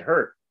CrossFit and get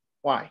hurt.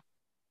 Why?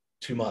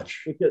 Too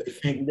much. Because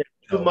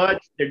too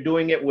much. They're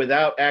doing it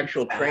without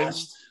actual training.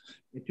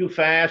 They're too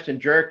fast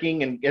and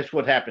jerking, and guess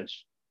what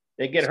happens?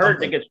 They get hurt.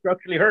 They get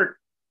structurally hurt.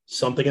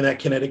 Something in that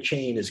kinetic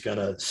chain is going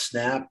to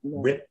snap,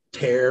 rip,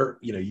 tear.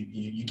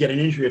 You get an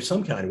injury of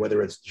some kind,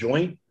 whether it's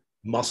joint,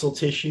 muscle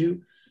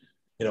tissue,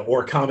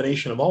 or a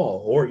combination of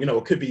all. Or,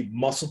 it could be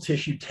muscle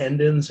tissue,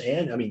 tendons.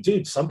 And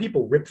dude, some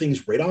people rip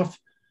things right off.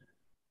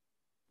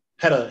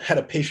 Had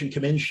a patient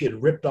come in, she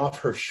had ripped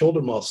off her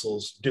shoulder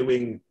muscles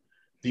doing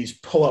these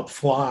pull-up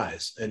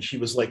flies. And she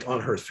was like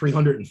on her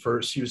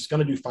 301st. She was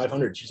going to do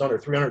 500. She's on her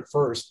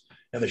 301st.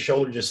 And the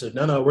shoulder just said,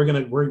 no, we're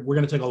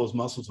gonna take all those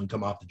muscles and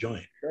come off the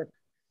joint. Sure.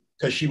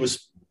 Because she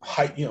was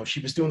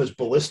she was doing this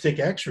ballistic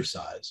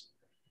exercise,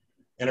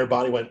 and her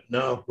body went,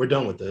 no, we're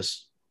done with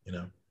this,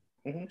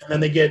 And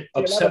then they get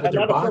upset with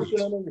their bodies.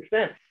 People don't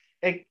understand,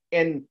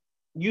 and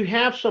you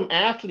have some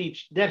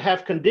athletes that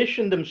have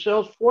conditioned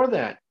themselves for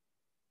that.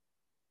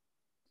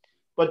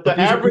 But the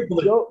average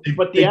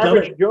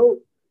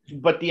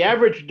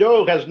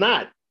Joe has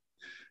not.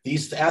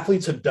 These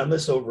athletes have done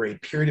this over a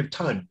period of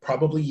time,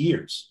 probably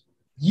years,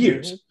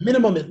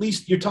 minimum. At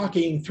least you're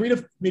talking 3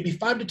 to maybe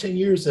 5 to 10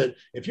 years. That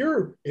if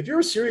you're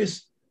a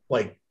serious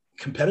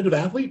competitive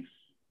athlete,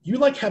 you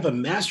have a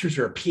master's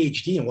or a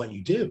PhD in what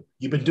you do.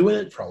 You've been doing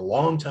it for a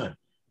long time.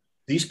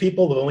 These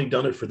people have only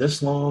done it for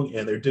this long,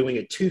 and they're doing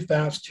it too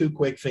fast, too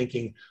quick,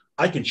 thinking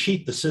I can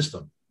cheat the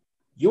system.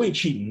 You ain't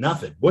cheating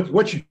nothing.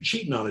 What you're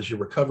cheating on is your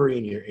recovery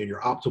and your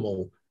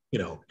optimal,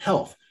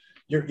 health.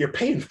 You're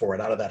paying for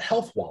it out of that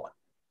health wallet.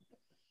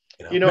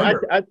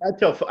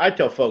 I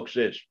tell folks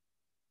this: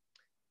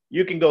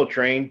 you can go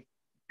train.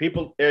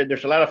 People,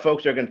 there's a lot of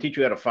folks that are going to teach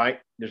you how to fight.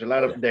 There's a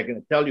lot of they're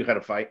going to tell you how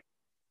to fight,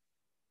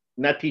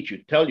 not teach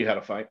you, tell you how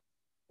to fight.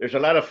 There's a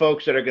lot of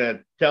folks that are going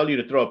to tell you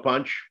to throw a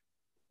punch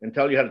and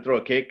tell you how to throw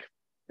a kick,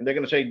 and they're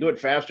going to say, "Do it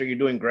faster. You're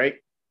doing great."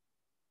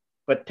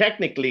 But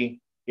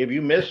technically, if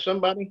you miss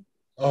somebody,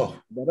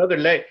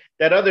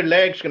 that other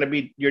leg's going to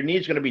be, your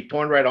knee's going to be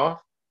torn right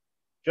off.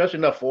 Just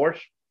enough force.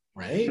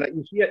 Right.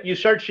 You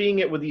start seeing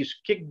it with these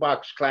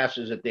kickbox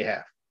classes that they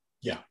have.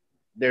 Yeah.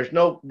 There's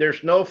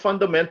no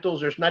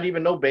fundamentals. There's not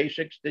even no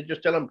basics. They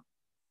just tell them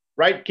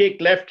right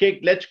kick, left kick,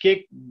 let's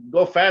kick,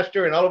 go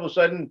faster. And all of a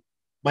sudden,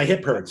 my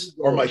hip hurts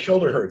or my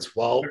shoulder hurts.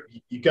 Well,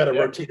 you got a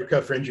rotator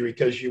cuff injury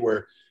because you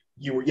were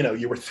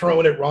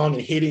throwing it wrong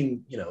and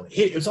hitting,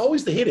 it's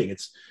always the hitting.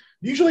 It's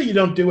usually you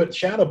don't do it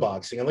shadow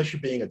boxing unless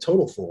you're being a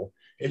total fool.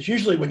 It's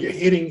usually when you're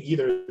hitting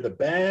either the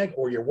bag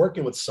or you're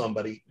working with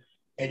somebody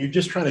and you're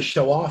just trying to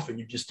show off and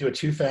you just do it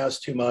too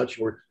fast, too much,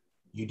 or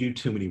you do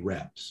too many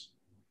reps.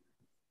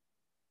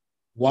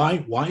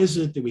 Why is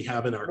it that we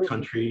have in our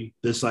country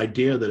this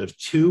idea that if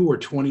 2 or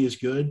 20 is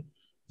good,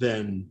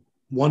 then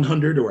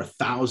 100 or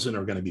 1,000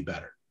 are going to be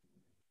better?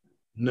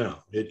 No,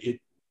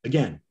 it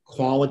again,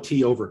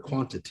 quality over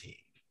quantity.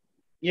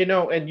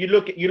 And you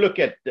look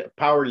at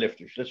power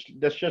lifters.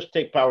 Let's just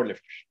take power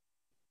lifters.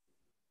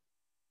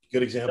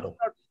 Good example.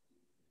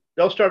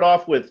 They'll start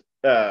off with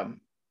 10.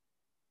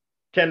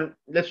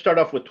 Let's start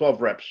off with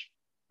 12 reps,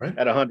 right,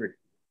 at 100.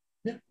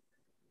 Yeah.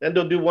 Then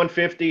they'll do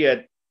 150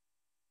 at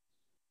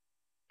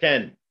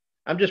 10.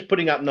 I'm just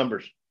putting out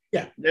numbers.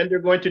 Yeah. Then they're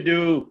going to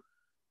do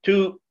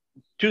two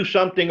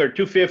something or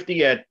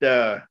 250 at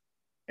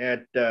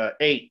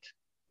 8.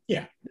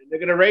 Yeah. They're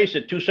going to raise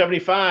it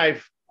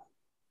 275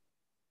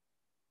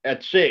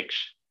 at 6.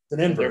 It's an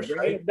inverse,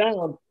 right? It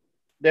down.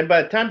 Then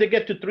by the time they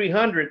get to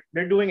 300,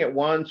 they're doing it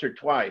once or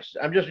twice.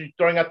 I'm just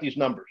throwing out these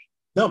numbers.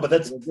 No, but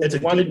it's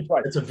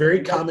a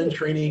very common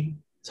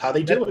training. It's how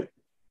they do it.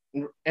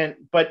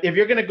 But if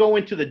you're going to go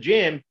into the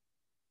gym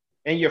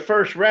and your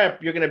first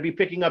rep, you're going to be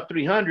picking up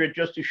 300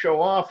 just to show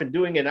off and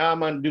doing it. I'm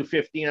going to do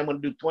 15. I'm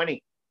going to do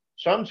 20.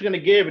 Something's going to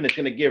give, and it's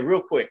going to give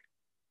real quick.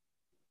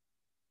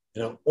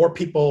 Or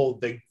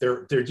people,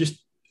 they're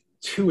just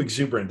too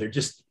exuberant. They're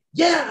just,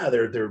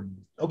 they're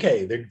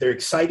okay. They're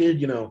excited.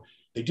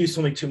 They do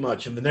something too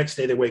much. And the next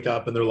day they wake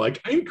up and they're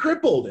like, I'm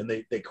crippled. And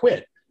they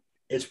quit.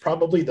 It's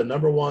probably the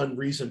number one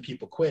reason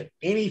people quit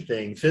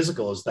anything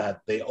physical is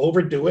that they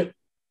overdo it.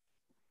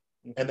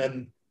 And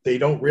then they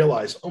don't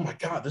realize, oh my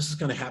God, this is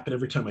going to happen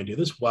every time I do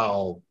this.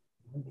 Well,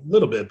 a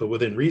little bit, but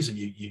within reason,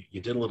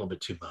 you did a little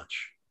bit too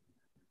much.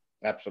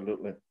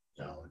 Absolutely.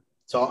 You know?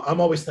 So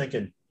I'm always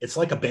thinking it's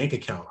like a bank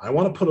account. I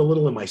want to put a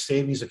little in my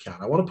savings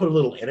account. I want to put a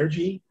little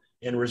energy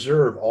and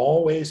reserve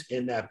always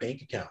in that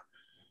bank account.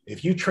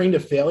 If you train to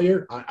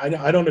failure,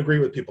 I don't agree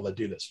with people that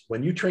do this.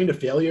 When you train to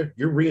failure,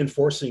 you're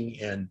reinforcing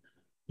and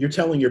you're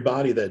telling your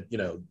body that, you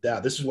know,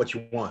 that this is what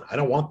you want. I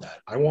don't want that.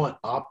 I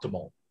want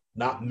optimal,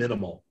 not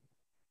minimal.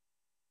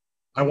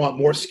 I want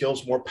more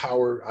skills, more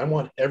power. I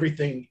want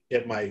everything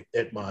at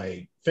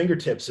my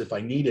fingertips if I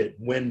need it,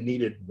 when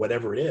needed,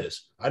 whatever it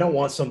is. I don't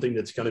want something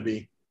that's going to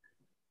be,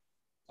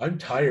 I'm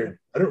tired.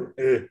 I don't,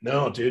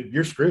 no, dude,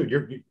 you're screwed.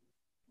 You're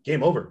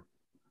game over.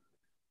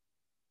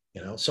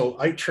 You know, so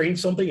I train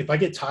something. If I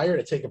get tired,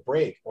 I take a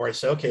break, or I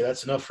say, okay,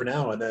 that's enough for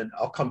now. And then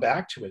I'll come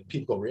back to it.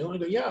 People go, really? I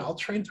go, yeah, I'll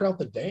train throughout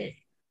the day.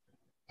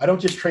 I don't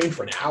just train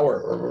for an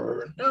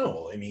hour.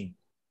 No, I mean,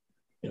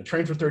 you know,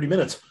 train for 30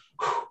 minutes.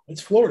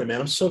 It's Florida, man.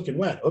 I'm soaking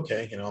wet.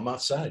 Okay. You know, I'm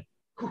outside.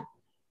 You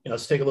know,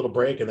 let's take a little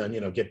break and then, you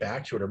know, get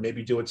back to it, or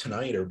maybe do it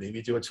tonight, or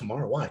maybe do it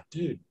tomorrow. Why?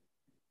 Dude,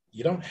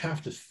 you don't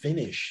have to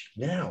finish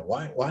now.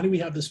 Why do we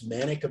have this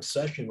manic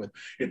obsession with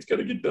it's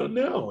going to get done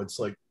now? It's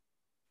like,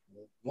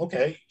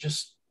 okay,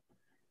 just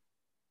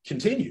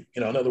continue.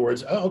 You know, in other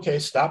words, oh, okay,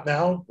 stop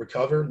now,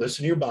 recover,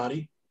 listen to your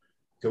body,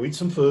 go eat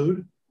some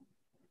food.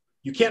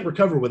 You can't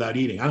recover without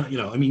eating. I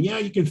mean, yeah,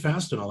 you can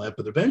fast and all that,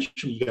 but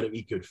eventually you got to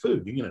eat good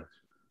food. You know,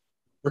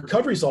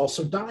 recovery is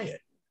also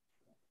diet.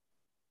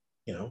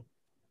 You know,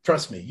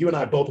 trust me, you and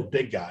I both are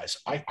big guys.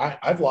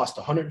 I've lost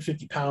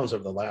 150 pounds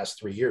over the last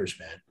 3 years,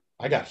 man.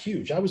 I got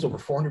huge. I was over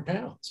 400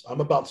 pounds. I'm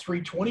about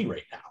 320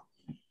 right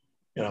now.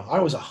 You know,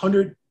 I was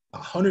 100,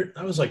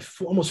 I was like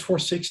almost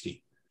 460.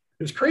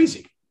 It was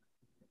crazy.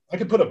 I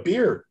could put a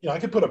beer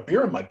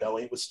in my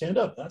belly. It would stand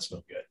up. That's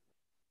no good.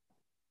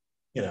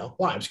 You know,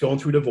 why? I was going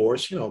through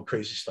divorce, you know,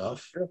 crazy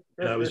stuff.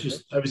 And I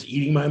was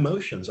eating my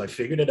emotions. I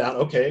figured it out.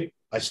 Okay.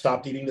 I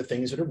stopped eating the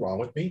things that are wrong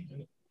with me.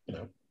 And, you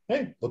know,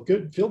 hey, look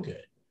good, feel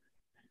good.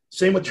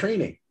 Same with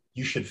training.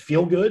 You should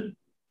feel good.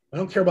 I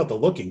don't care about the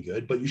looking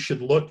good, but you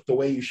should look the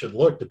way you should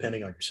look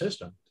depending on your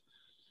system.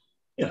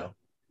 You know,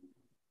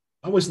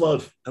 I'll always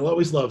love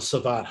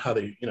Savat, how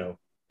they, you know,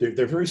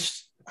 they're very,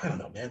 I don't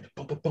know, man,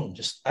 boom, boom, boom.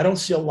 Just, I don't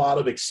see a lot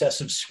of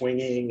excessive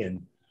swinging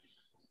and,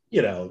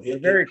 you know. They're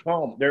very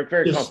calm. They're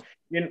very calm.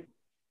 You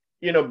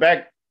know, I'm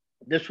going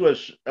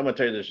to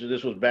tell you this.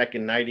 This was back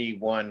in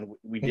 91.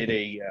 We did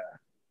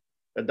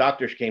the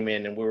doctors came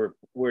in and we're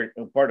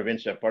part of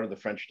INSEP, part of the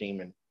French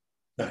team. And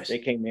nice. They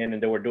came in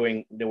and they were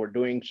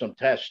doing some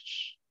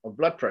tests of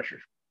blood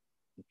pressure,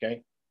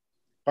 okay,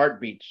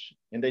 heartbeats,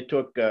 and they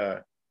took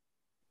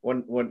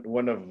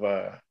one of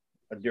a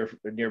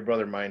dear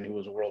brother of mine who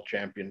was a world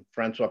champion,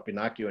 Francois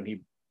Pinocchio, and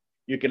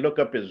you can look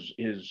up his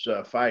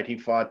fight. He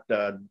fought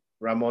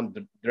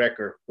Ramon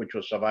Drecker, which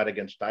was Savat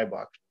against Thai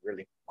box,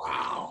 really.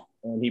 Wow.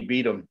 And he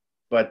beat him.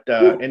 But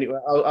anyway,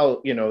 I'll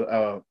you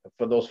know,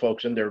 for those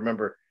folks in there,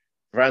 remember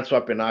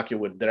Francois Pinocchio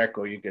with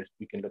Dreco. You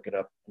can look it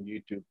up on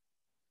YouTube.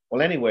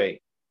 Well,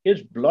 anyway,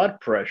 his blood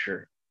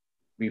pressure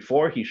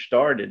before he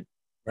started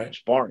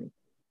sparring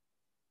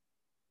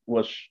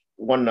was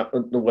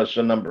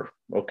a number.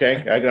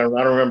 Okay, I don't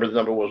remember the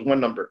number. It was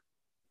one number.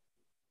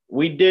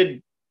 We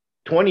did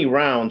 20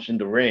 rounds in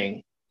the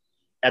ring.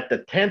 At the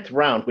 10th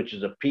round, which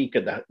is a peak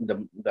of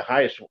the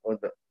highest, or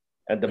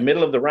at the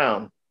middle of the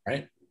round,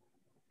 right?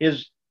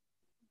 It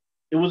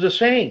was the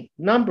same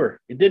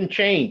number. It didn't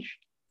change.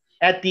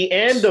 At the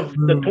end of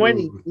the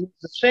 20, it was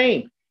the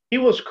same. He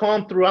was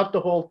calm throughout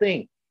the whole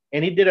thing,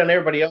 and he did on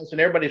everybody else,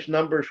 and everybody's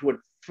numbers would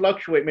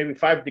fluctuate maybe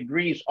 5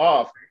 degrees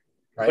off,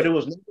 but it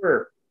was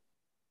never,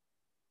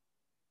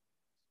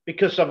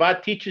 because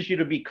Savat teaches you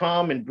to be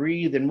calm and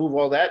breathe and move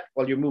all that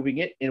while you're moving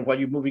it, and while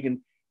you're moving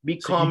and be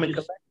calm and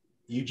collected.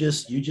 You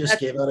just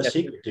gave out a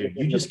secret, dude.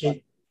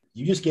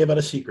 You just gave out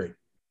a secret.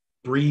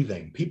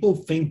 Breathing. People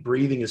think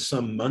breathing is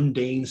some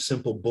mundane,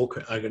 simple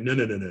bullcrap. I go, no.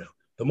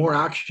 The more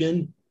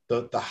oxygen,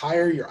 the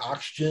higher your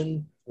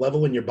oxygen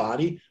level in your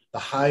body, the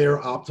higher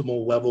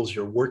optimal levels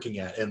you're working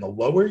at. And the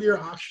lower your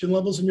oxygen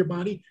levels in your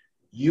body,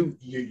 you're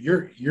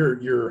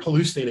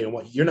hallucinating on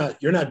what you're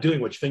not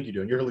doing what you think you're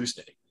doing. You're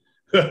hallucinating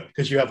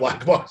because you have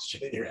lack of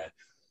oxygen in your head.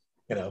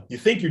 You know, you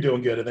think you're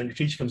doing good, and then your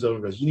teacher comes over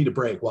and goes, "You need a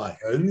break." Why?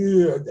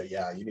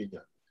 Yeah, you need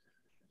to.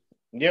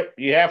 Yep,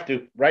 you have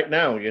to right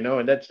now. You know,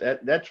 and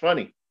that's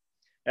funny.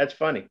 That's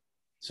funny.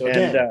 So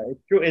again,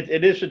 it's true.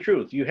 It is the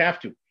truth. You have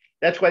to.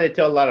 That's why they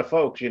tell a lot of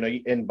folks, you know,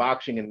 in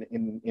boxing and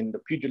in the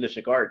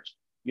pugilistic arts,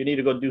 you need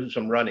to go do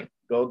some running.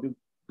 Go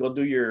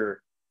do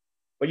your,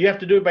 but you have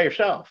to do it by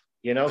yourself.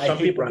 You know, some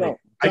people don't.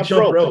 I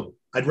jump rope.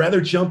 I'd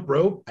rather jump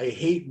rope. I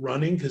hate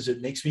running because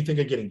it makes me think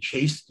of getting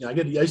chased. You know, I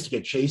used to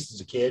get chased as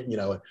a kid. You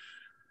know.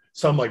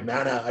 So I'm like,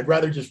 man, I'd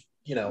rather just,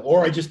 you know,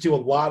 or I just do a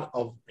lot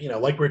of, you know,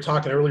 like we were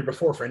talking earlier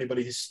before, for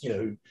anybody who's, you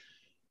know,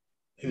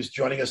 who's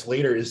joining us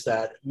later, is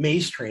that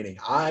mace training.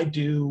 I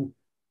do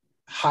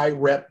high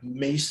rep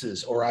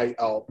maces, or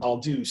I'll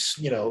do,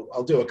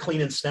 I'll do a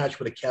clean and snatch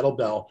with a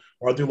kettlebell,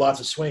 or I'll do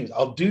lots of swings.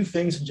 I'll do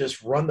things and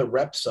just run the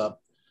reps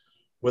up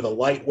with a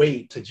light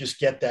weight to just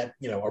get that,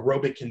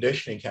 aerobic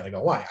conditioning kind of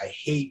go. Why? I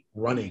hate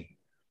running.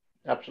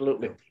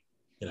 Absolutely.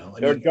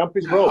 I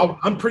jumping rope.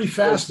 I'm pretty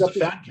fast as a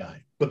fat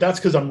guy, but that's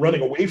because I'm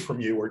running away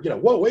from you, or,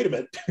 whoa, wait a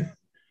minute.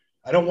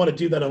 I don't want to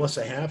do that unless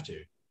I have to,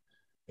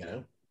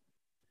 Now,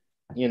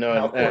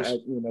 of course,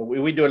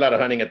 we do a lot of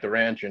hunting at the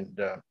ranch, and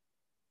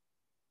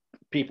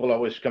people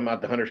always come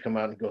out, the hunters come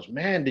out and goes,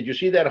 man, did you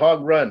see that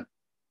hog run?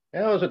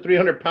 That was a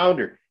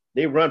 300-pounder.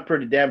 They run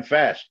pretty damn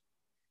fast.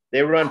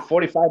 They run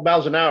 45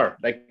 miles an hour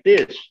like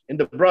this in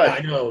the brush.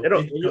 I know. They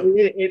don't,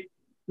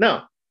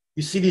 no.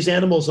 You see these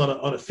animals on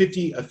a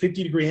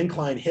 50-degree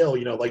incline hill,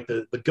 like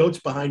the goats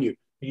behind you.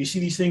 And you see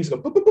these things go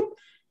boop, boop, boop,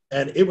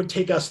 and it would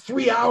take us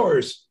 3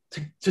 hours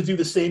to do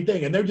the same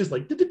thing. And they're just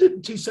like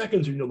 2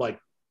 seconds. And you're like,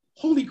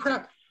 holy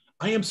crap.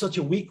 I am such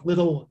a weak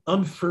little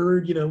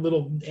unfurred,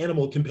 little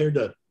animal compared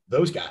to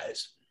those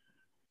guys.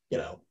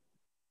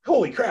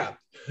 Holy crap.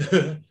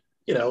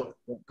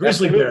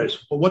 Grizzly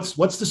bears. Well,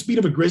 what's the speed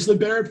of a grizzly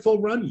bear at full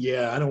run?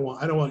 Yeah, I don't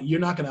want. You're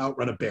not going to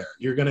outrun a bear.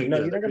 You're not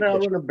going to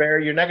outrun a bear.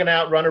 You're not going to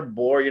outrun a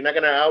boar. You're not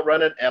going to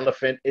outrun an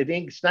elephant.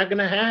 It's not going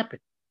to happen.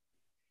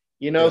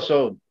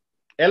 So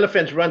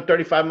elephants run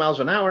 35 miles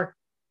an hour.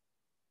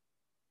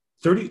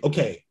 30.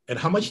 Okay. And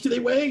how much do they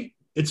weigh?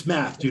 It's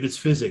math, dude. It's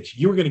physics.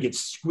 You're going to get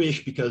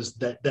squished because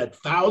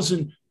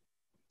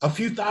a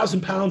few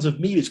thousand pounds of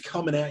meat is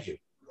coming at you.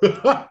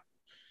 I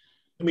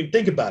mean,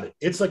 think about it.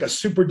 It's like a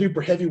super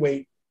duper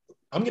heavyweight.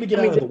 I'm going to get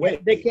out of the way.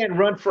 They can't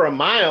run for a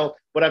mile,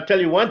 but I'll tell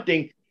you one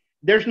thing.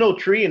 There's no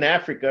tree in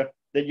Africa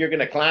that you're going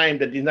to climb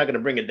that he's not going to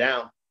bring it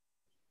down.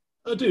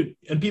 Oh, dude.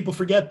 And people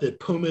forget that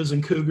pumas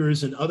and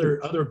cougars and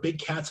other big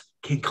cats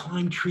can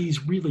climb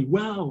trees really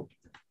well.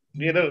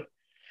 And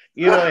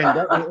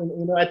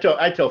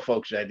I tell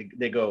folks that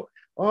they go,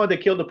 oh, they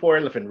killed the poor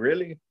elephant.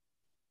 Really?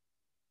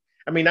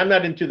 I mean, I'm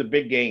not into the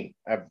big game.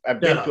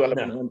 I've been to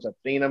elephant hunts. I've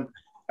seen them.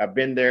 I've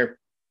been there.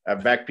 I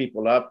back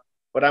people up,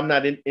 but I'm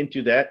not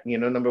into that.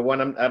 Number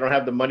one, I don't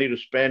have the money to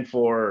spend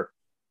for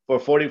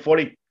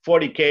 40K,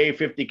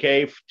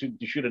 50K to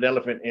shoot an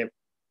elephant. And,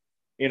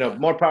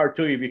 more power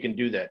to you if you can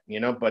do that,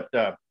 but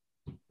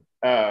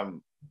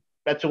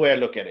that's the way I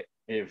look at it.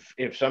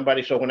 If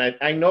somebody, so when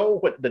I know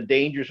what the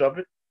dangers of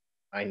it,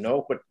 I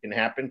know what can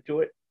happen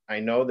to it.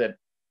 I know that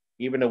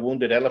even a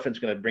wounded elephant's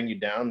going to bring you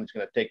down. It's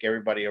going to take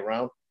everybody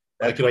around.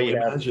 I can only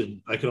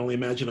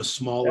imagine a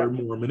smaller,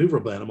 more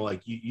maneuverable animal.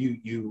 Like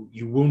you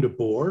wound a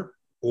boar,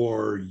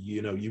 or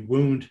you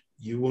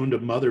wound a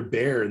mother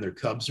bear and their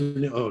cubs are.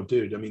 Oh,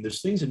 dude! I mean,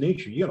 there's things in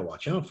nature you got to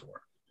watch out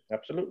for.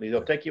 Absolutely,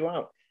 they'll take you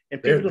out,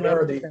 and people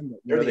they're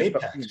the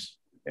apex.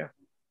 Yeah.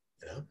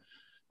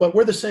 But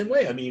we're the same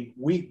way. I mean,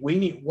 we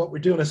need, what we're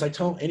doing is I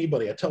tell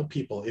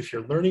people, if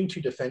you're learning to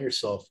defend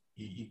yourself,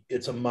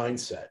 it's a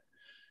mindset.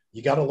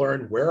 You got to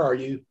learn, where are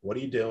you? What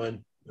are you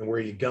doing? And where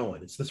are you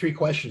going? It's the 3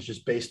 questions,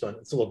 just based on,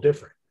 it's a little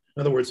different.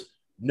 In other words,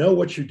 know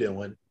what you're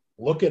doing,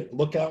 look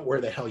out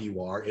where the hell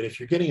you are. And if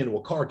you're getting into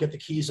a car, get the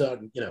keys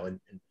out and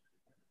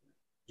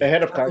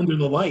ahead of time under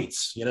the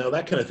lights,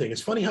 that kind of thing.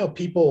 It's funny how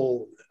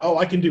people,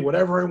 I can do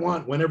whatever I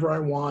want, whenever I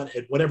want,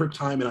 at whatever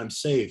time, and I'm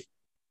safe.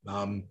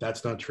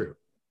 That's not true.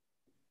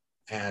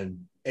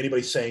 And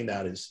anybody saying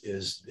that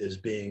is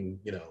being,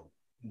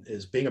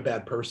 is being a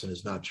bad person,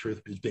 is not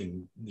truth, is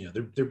being,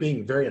 they're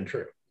being very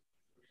untrue.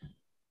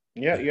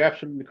 Yeah, you're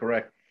absolutely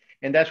correct.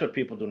 And that's what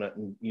people do not,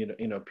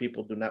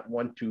 people do not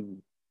want to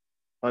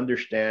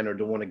understand, or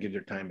don't want to give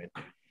their time in.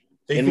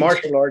 In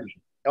martial arts,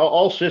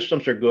 all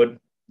systems are good.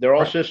 They're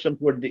all systems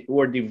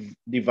were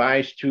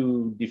devised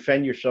to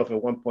defend yourself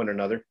at one point or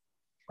another.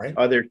 Right.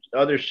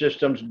 Other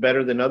systems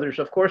better than others?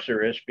 Of course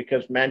there is,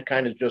 because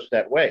mankind is just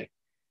that way.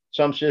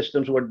 Some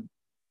systems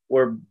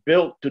were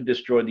built to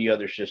destroy the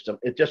other system.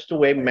 It's just the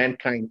way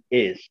mankind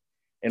is.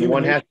 And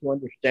one has to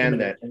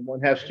understand that. And one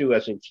has to,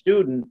 as a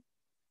student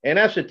and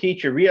as a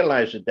teacher,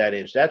 realize that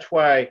is. That's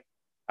why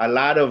a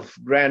lot of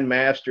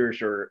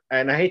grandmasters,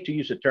 and I hate to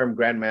use the term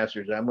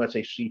grandmasters, I'm going to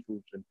say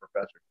seafoods and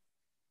professors.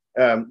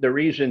 The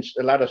reasons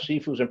a lot of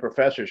seafoods and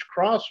professors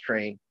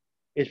cross-train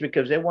is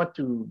because they want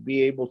to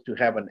be able to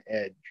have an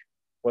edge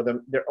for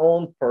their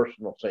own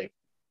personal safety.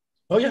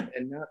 Oh, yeah.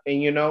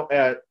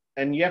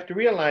 And you have to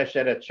realize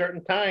that at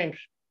certain times,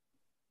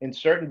 in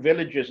certain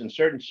villages, in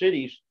certain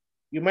cities,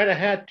 you might have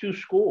had 2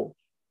 schools.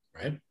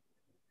 Right.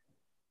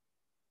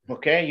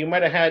 Okay, you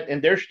might have had,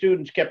 and their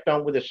students kept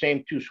on with the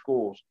same 2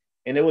 schools,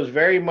 and it was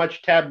very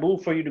much taboo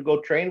for you to go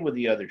train with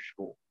the other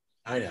school.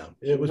 I know,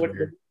 it was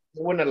weird.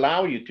 It wouldn't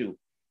allow you to,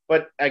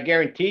 but I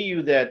guarantee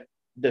you that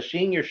the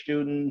senior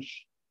students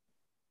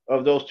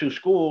of those 2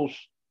 schools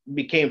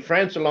became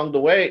friends along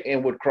the way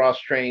and would cross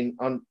train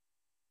on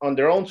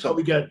their own.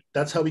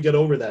 That's how we get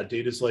over that,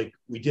 dude. It's like,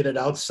 we did it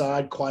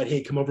outside, quiet.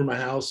 Hey, come over to my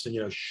house,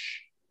 and shh.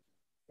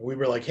 We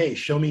were like, hey,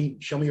 show me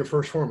your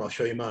first form. I'll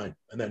show you mine.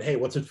 And then, hey,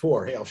 what's it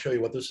for? Hey, I'll show you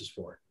what this is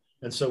for.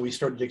 And so we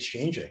started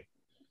exchanging,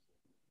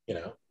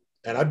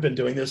 And I've been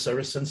doing this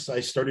ever since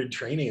I started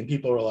training, and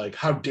people are like,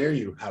 how dare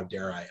you? How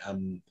dare I?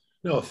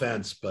 No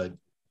offense, but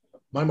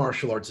my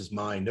martial arts is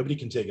mine. Nobody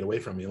can take it away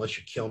from me unless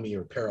you kill me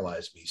or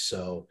paralyze me.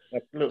 So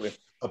Absolutely.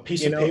 a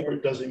piece of paper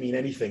doesn't mean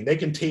anything. They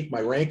can take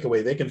my rank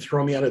away. They can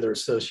throw me out of their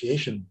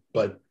association,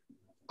 but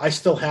I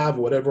still have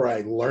whatever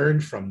I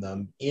learned from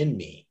them in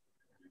me.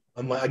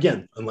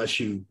 Unless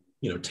you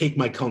take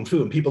my Kung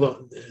Fu.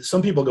 And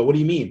some people go, what do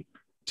you mean?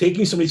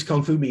 Taking somebody's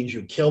Kung Fu means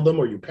you kill them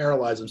or you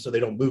paralyze them so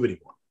they don't move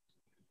anymore.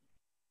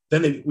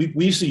 Then we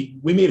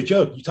made a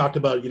joke. You talked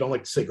about, you don't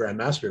like to say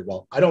grandmaster.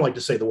 Well, I don't like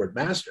to say the word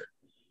master.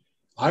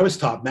 I was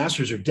taught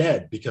masters are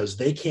dead because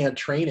they can't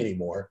train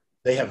anymore.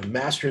 They have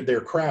mastered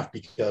their craft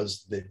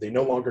because they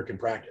no longer can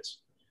practice.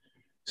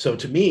 So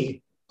to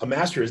me, a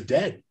master is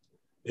dead.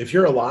 If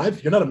you're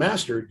alive, you're not a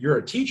master, you're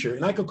a teacher.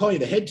 And I could call you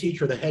the head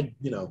teacher, the head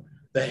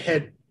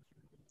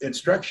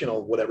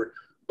instructional, whatever.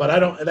 But I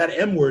don't, that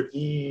M word,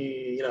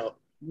 I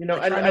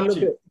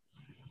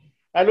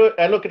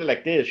look at it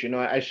like this,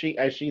 I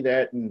see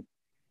that, and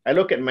I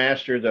look at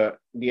master,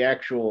 the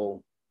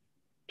actual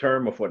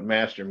term of what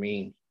master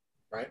means.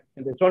 Right.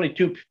 And there's only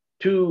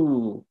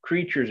two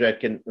creatures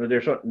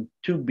there's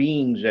two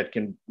beings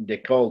they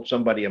call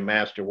somebody a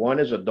master. One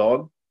is a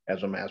dog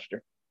as a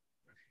master,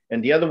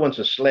 and the other one's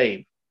a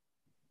slave.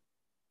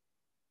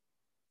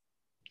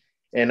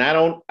 And I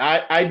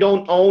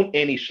don't own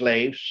any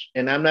slaves,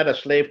 and I'm not a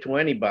slave to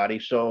anybody,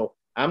 so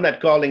I'm not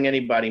calling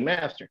anybody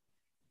master.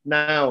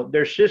 Now,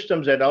 there's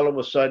systems that all of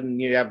a sudden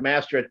you have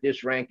master at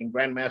this rank and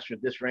grandmaster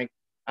at this rank.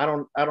 I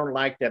don't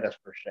like that as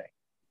per se.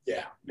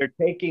 Yeah. They're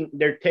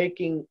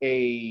taking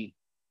a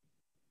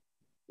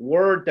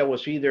word that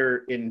was either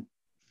in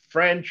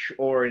French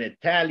or in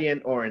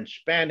Italian or in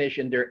Spanish,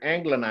 and they're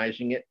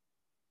anglicizing it.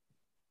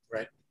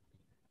 Right.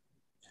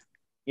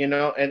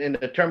 And in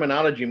the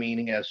terminology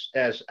meaning as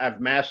I've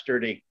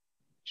mastered a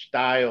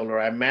style or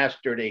I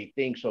mastered a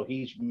thing, so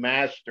he's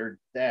mastered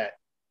that.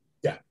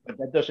 Yeah. But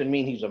that doesn't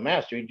mean he's a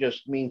master. It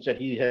just means that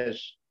he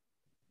has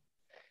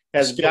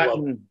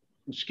gotten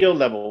skill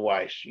level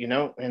wise,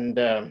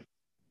 and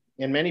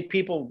many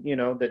people,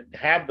 that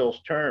have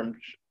those terms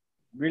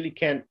really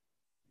can't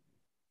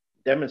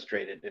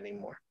demonstrate it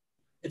anymore.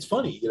 It's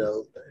funny,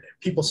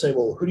 people say,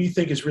 well, who do you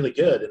think is really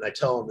good? And I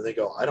tell them, and they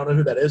go, I don't know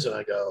who that is. And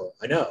I go,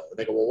 I know. And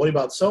they go, well, what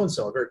about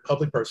so-and-so, a very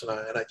public person?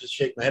 And I just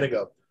shake my head and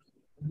go,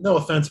 no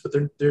offense, but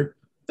they're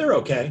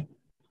okay.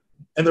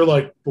 And they're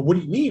like, well, what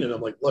do you mean? And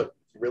I'm like, look,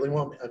 you really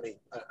want me? I mean,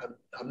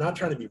 I'm not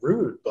trying to be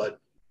rude, but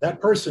that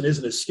person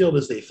isn't as skilled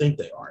as they think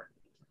they are.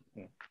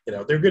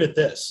 They're good at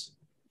this.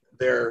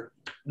 They're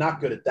not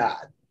good at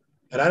that.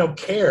 And I don't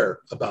care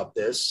about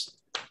this.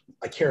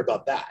 I care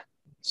about that.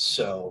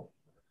 So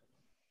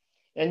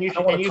I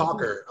don't want a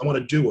talker. I want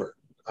a doer.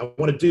 I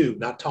want to do,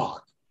 not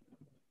talk.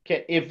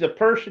 If the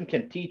person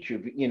can teach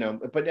you,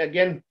 but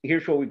again,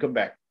 here's where we come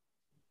back.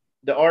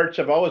 The arts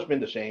have always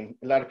been the same.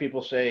 A lot of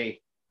people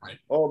say, right,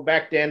 oh,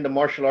 back then the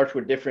martial arts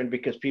were different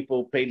because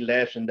people paid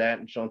less and that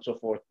and so on and so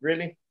forth.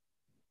 Really?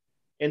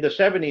 In the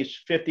 70s,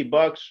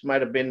 $50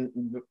 might have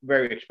been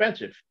very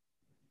expensive.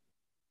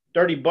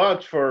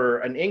 $30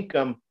 for an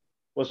income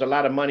was a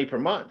lot of money per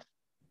month.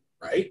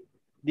 Right.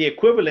 The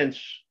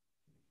equivalence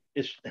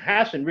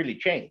hasn't really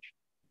changed.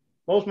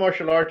 Most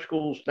martial arts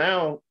schools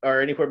now are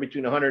anywhere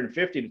between $150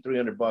 to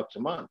 $300 a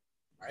month.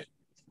 Right.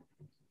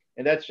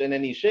 And that's in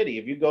any city.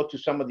 If you go to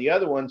some of the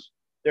other ones,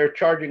 they're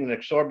charging an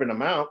exorbitant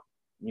amount,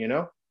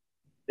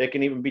 They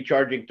can even be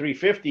charging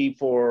 $350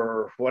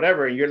 for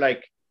whatever. And you're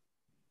like,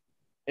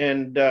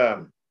 and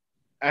I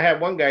had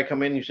one guy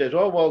come in, he says,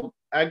 oh, well,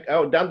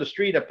 down the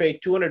street, I pay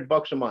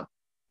 $200 a month.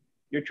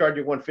 You're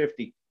charging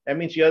 $150. That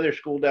means the other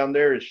school down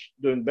there is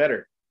doing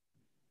better.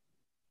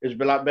 It's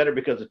a lot better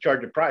because of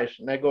charge of price.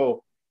 And I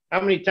go,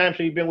 how many times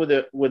have you been with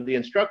the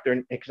instructor?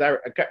 And because I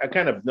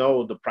kind of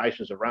know the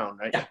prices around,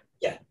 right?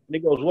 Yeah. And he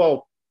goes,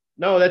 well,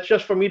 no, that's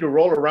just for me to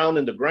roll around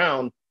in the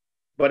ground.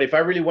 But if I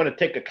really want to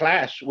take a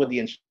class with the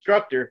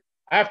instructor,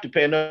 I have to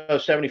pay another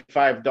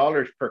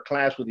 $75 per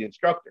class with the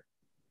instructor.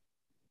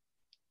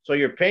 So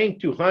you're paying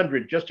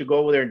 $200 just to go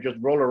over there and just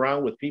roll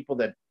around with people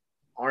that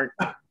aren't.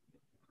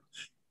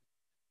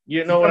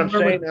 You know what I'm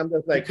saying? I'm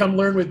just like, come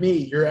learn with me.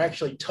 You're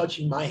actually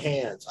touching my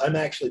hands. I'm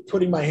actually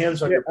putting my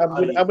hands on your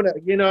body.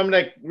 I'm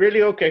like,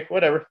 really? Okay,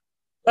 whatever.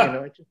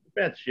 It just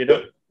depends,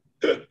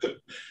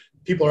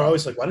 People are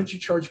always like, why don't you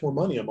charge more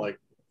money? I'm like,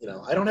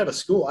 I don't have a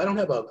school.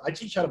 I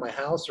teach out of my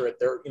house or at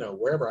their,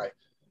 wherever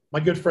my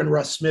good friend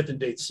Russ Smith in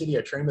Dade City,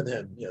 I train with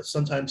him.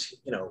 Sometimes,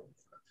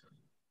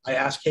 I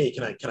ask, hey,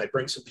 can I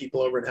bring some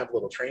people over and have a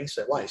little training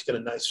set? Why? He's got a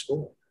nice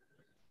school.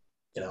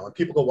 And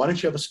people go, why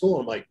don't you have a school?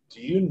 I'm like,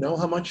 do you know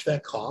how much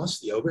that costs,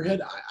 the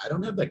overhead? I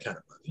don't have that kind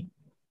of money.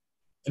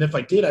 And if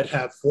I did, I'd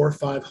have 400 or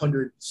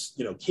 500,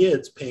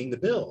 kids paying the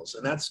bills.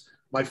 And that's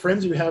my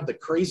friends who have the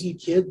crazy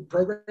kid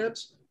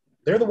programs.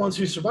 They're the ones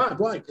who survive.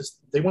 Why? Because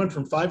they went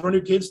from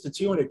 500 kids to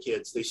 200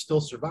 kids. They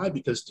still survive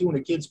because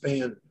 200 kids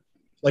paying,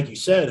 like you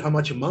said, how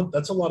much a month?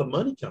 That's a lot of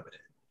money coming in.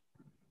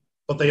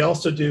 But they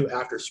also do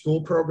after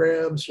school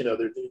programs.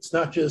 It's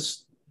not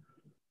just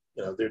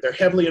You know, they're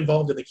heavily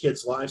involved in the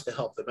kids' lives to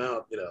help them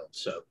out, you know,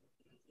 so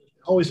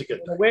always a good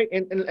In a thing. way,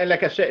 and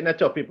like I said, and I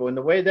tell people, in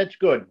a way, that's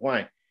good.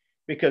 Why?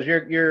 Because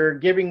you're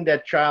giving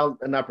that child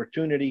an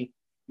opportunity.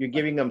 You're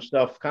giving them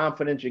self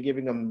confidence. You're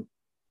giving them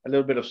a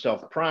little bit of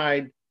self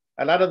pride.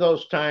 A lot of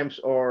those times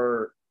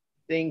are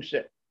things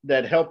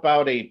that help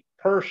out a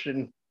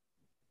person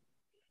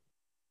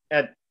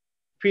at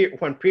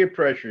when peer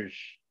pressure's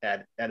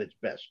at its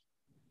best.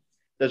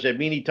 Does it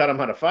mean he taught him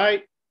how to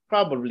fight?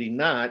 Probably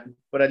not.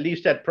 But at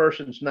least that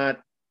person's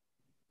not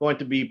going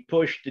to be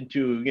pushed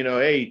into,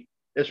 hey,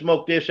 let's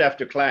smoke this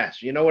after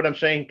class. You know what I'm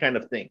saying? Kind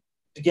of thing.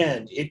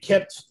 Again, it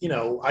kept,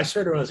 I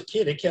started when I was a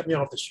kid, it kept me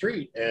off the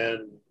street.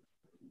 And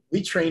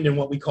we trained in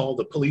what we call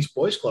the Police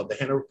Boys Club, the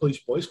Hanover Police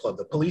Boys Club.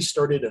 The police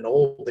started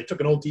they took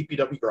an old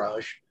DPW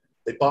garage.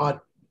 They bought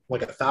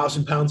like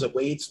 1,000 pounds of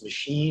weights,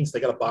 machines. They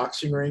got a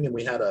boxing ring, and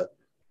we had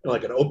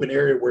like an open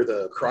area where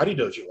the karate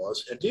dojo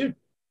was. And dude,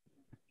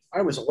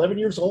 I was 11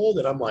 years old,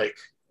 and I'm like,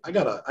 I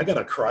got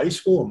a karate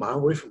school a mile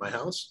away from my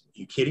house. Are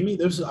you kidding me?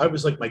 I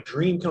was like my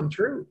dream come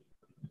true.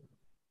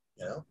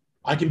 You know,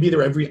 I can be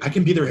there every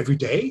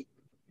day.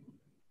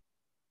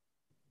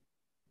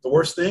 The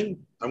worst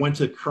thing, I went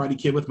to Karate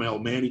Kid with my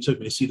old man. He took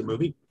me to see the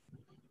movie,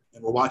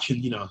 and we're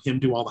watching, him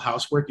do all the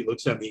housework. He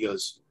looks at me, he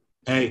goes,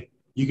 "Hey,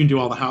 you can do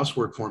all the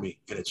housework for me,"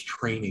 and it's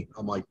training.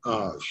 I'm like,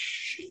 oh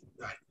shit.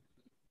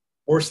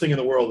 Worst thing in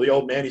the world. The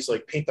old man, he's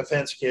like, "Paint the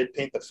fence, kid,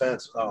 paint the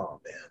fence." Oh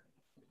man.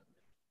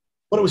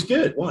 But it was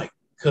good. Why?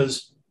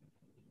 Because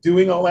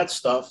doing all that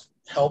stuff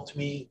helped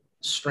me,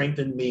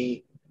 strengthened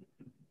me,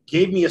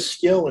 gave me a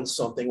skill in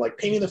something like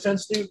painting the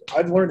fence, dude.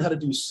 I've learned how to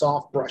do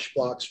soft brush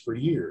blocks for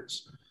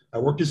years. I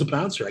worked as a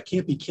bouncer. I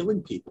can't be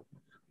killing people,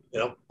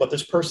 but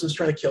this person's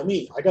trying to kill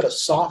me. I got to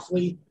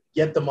softly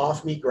get them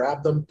off me,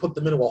 grab them, put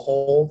them into a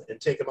hole, and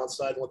take them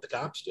outside and let the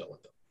cops deal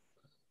with them,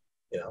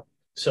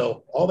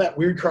 So all that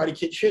weird Karate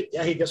Kid shit,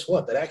 yeah, hey, guess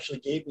what? That actually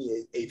gave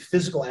me a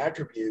physical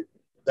attribute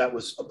that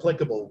was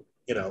applicable,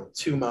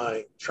 to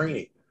my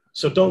training.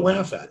 So don't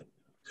laugh at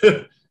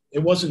it.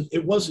 It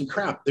wasn't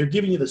crap. They're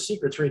giving you the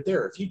secrets right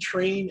there. If you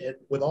train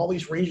with all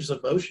these ranges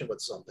of motion with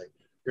something,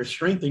 you're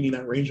strengthening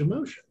that range of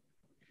motion.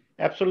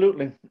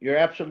 Absolutely. You're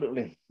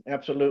absolutely. I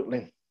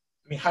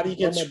mean, how do you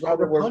get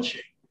stronger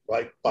punching?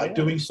 Like by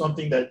doing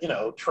something that,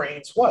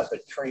 trains what?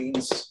 That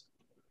trains,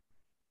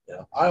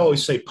 I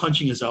always say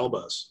punching his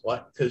elbows.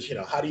 What? Because,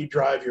 how do you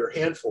drive your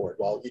hand forward?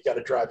 Well, you got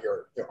to drive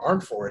your arm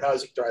forward. How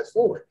does it drive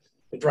forward?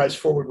 It drives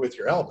forward with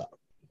your elbow.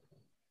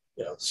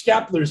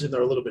 Scapular's in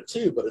there a little bit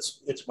too, but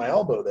it's my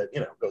elbow that,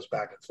 goes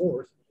back and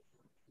forth.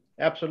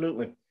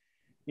 Absolutely.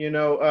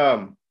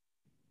 And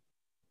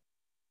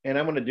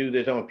I'm going to do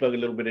this. I'm going to plug a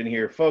little bit in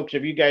here. Folks,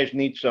 if you guys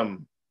need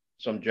some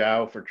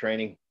jow for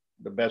training,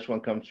 the best one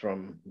comes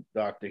from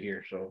Doctor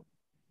here. So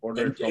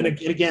order it from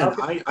again,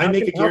 I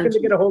make a guarantee. How can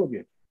they get a hold of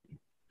you?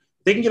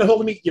 They can get a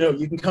hold of me.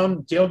 You can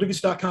come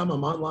DaleDugas.com.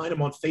 I'm online.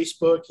 I'm on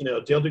Facebook,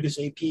 Dale Dugas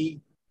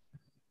AP.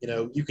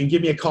 You can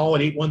give me a call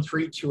at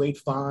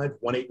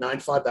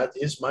 813-285-1895. That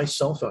is my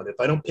cell phone. If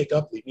I don't pick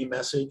up, leave me a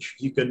message.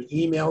 You can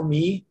email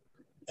me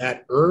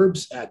at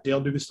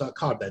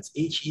herbs@daledugas.com. That's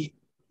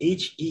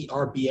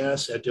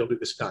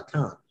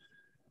HERBS@daledugas.com.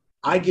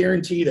 I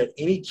guarantee that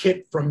any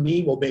kit from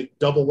me will make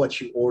double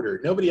what you order.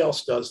 Nobody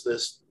else does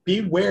this.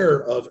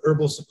 Beware of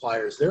herbal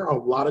suppliers. There are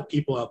a lot of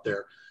people out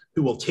there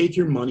who will take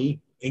your money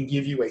and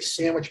give you a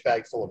sandwich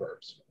bag full of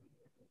herbs.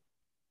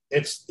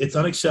 It's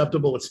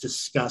unacceptable. It's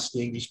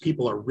disgusting. These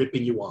people are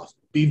ripping you off.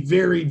 Be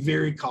very,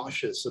 very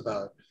cautious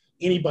about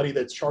anybody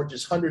that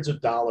charges hundreds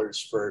of dollars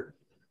for,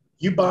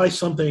 you buy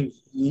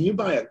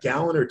a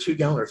gallon or 2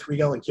 gallon or 3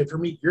 gallon kit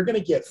from me, you're going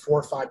to get 4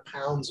 or 5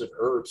 pounds of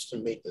herbs to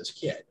make this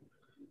kit.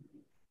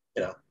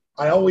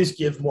 I always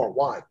give more.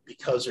 Why?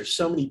 Because there's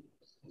so many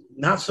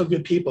not so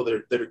good people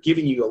that are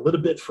giving you a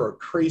little bit for a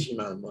crazy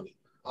amount of money.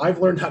 I've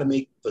learned how to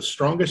make the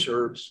strongest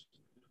herbs,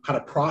 how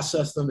to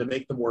process them to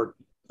make them work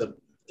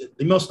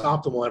the most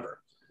optimal ever.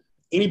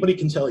 Anybody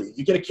can tell you.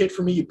 You get a kit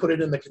from me, you put it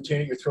in the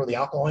container, you throw the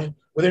alcohol in,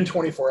 within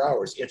 24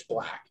 hours, it's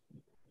black.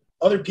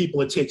 Other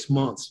people, it takes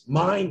months.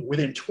 Mine,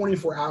 within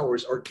 24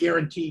 hours, are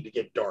guaranteed to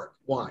get dark.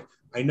 Why?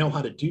 I know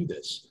how to do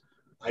this.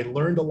 I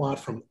learned a lot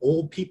from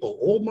old people,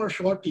 old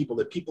martial art people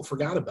that people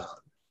forgot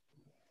about.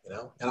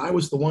 And I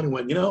was the one who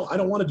went, I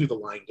don't want to do the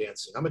line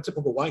dancing. I'm a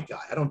typical white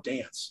guy. I don't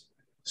dance.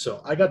 So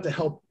I got to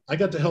help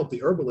the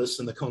herbalists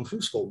in the Kung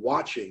Fu school,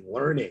 watching,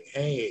 learning.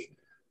 Hey,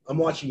 I'm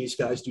watching these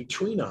guys do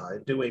trina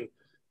and doing.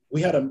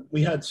 We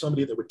had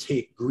somebody that would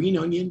take green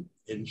onion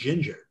and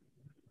ginger,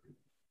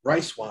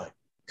 rice wine,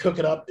 cook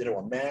it up into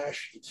a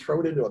mash. He'd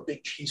throw it into a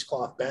big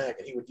cheesecloth bag,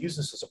 and he would use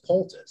this as a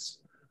poultice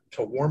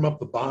to warm up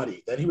the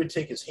body. Then he would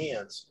take his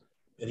hands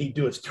and he'd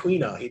do his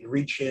trina. He'd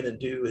reach in and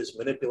do his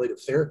manipulative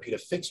therapy to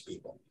fix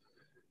people.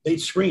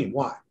 They'd scream.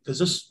 Why?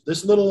 Because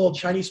this little old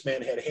Chinese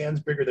man had hands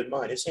bigger than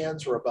mine. His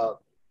hands were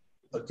about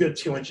a good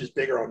 2 inches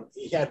bigger.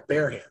 He had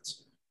bare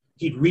hands.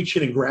 He'd reach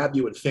in and grab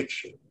you and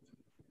fix you.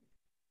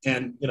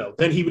 And,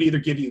 then he would either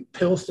give you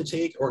pills to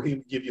take or he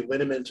would give you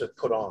liniment to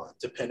put on,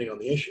 depending on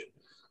the issue.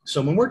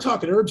 So when we're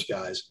talking herbs,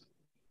 guys,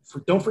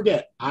 don't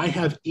forget, I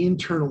have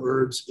internal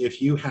herbs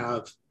if you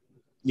have,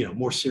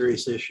 more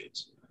serious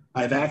issues.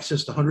 I have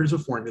access to hundreds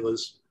of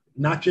formulas,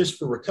 not just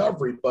for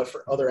recovery, but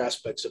for other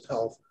aspects of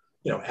health,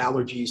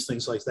 allergies,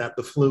 things like that,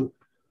 the flu.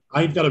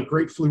 I've got a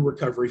great flu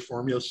recovery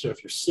formula. So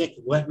if you're sick,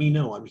 let me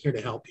know. I'm here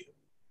to help you.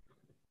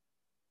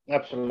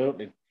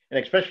 Absolutely.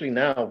 And especially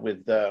now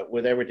with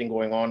everything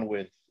going on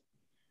with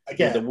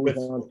Again, the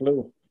Wuhan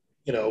flu.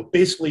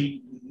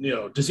 Basically,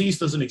 disease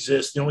doesn't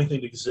exist. The only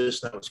thing that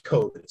exists now is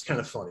COVID. It's kind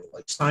of funny.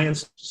 Like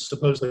science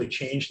supposedly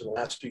changed in the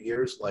last 2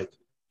 years. Like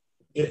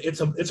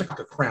it's a crock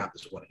of crap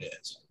is what it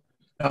is.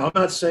 Now, I'm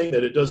not saying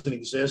that it doesn't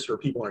exist or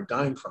people aren't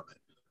dying from it.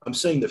 I'm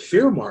saying the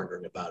fear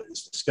mongering about it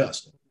is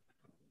disgusting.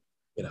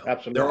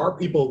 Absolutely. There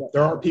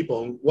are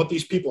people, and what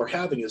these people are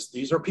having is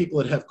these are people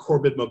that have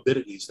comorbid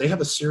morbidities. They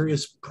have a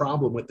serious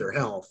problem with their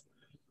health.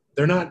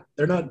 They're not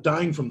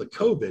dying from the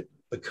COVID.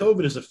 The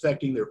COVID is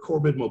affecting their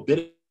comorbid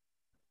morbidity,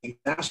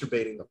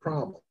 exacerbating the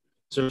problem.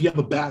 So if you have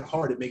a bad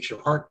heart, it makes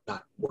your heart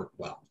not work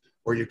well,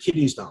 or your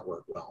kidneys not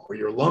work well, or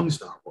your lungs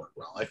not work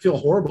well. I feel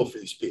horrible for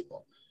these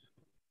people.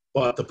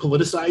 But the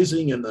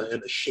politicizing and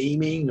the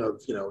shaming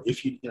of,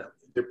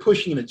 they're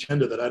pushing an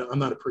agenda that I'm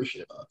not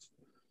appreciative of.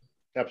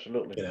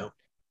 Absolutely. So,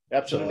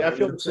 Absolutely. I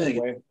feel the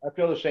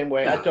same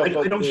way. Yeah,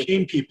 I don't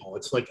shame people.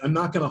 It's like, I'm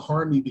not going to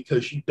harm you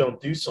because you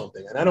don't do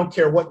something. And I don't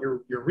care what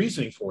your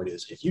reasoning for it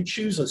is. If you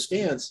choose a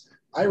stance,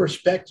 I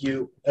respect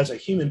you as a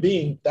human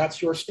being.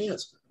 That's your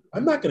stance.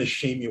 I'm not going to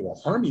shame you or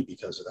harm you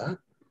because of that.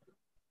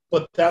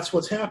 But that's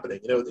what's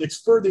happening. It's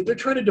further. They're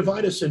trying to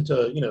divide us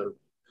into,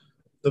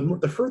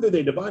 the further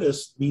they divide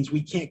us means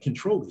we can't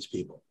control these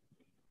people.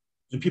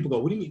 And people go,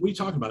 what are you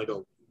talking about? I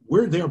go,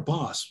 we're their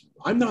boss.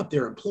 I'm not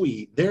their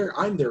employee.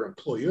 I'm their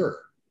employer.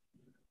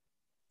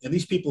 And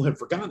these people have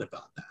forgotten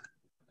about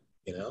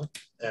that,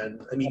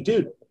 And I mean,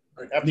 dude,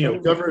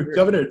 governor,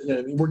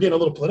 we're getting a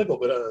little political,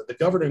 but the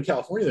governor in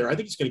California there, I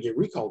think he's going to get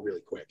recalled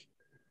really quick,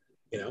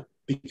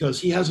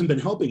 because he hasn't been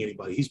helping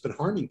anybody. He's been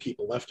harming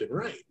people left and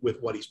right with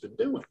what he's been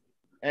doing.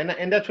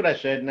 And that's what I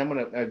said. And I'm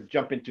going to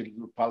jump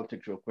into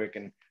politics real quick.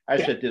 And I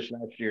said this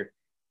last year.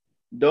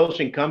 Those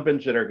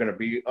incumbents that are going to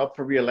be up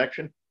for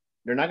re-election,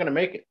 they're not going to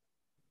make it.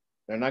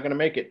 They're not going to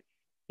make it.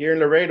 Here in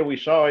Laredo, we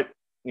saw it.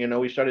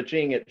 We started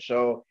seeing it.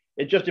 So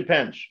it just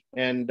depends.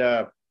 And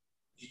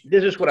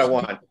this is what I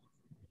want.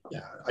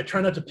 Yeah, I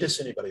try not to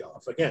piss anybody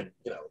off. Again,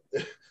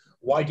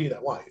 why do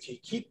that? Why? If you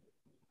keep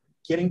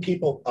getting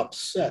people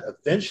upset,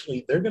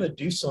 eventually they're going to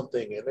do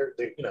something. And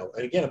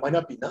and again, it might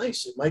not be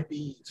nice. It might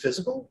be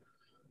physical,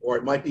 or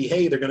it might be,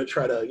 hey, they're going to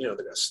try to, they're going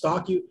to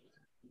stalk you.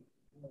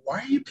 Why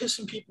are you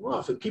pissing people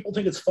off? And people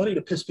think it's funny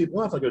to piss people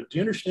off. I go, do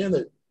you understand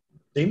that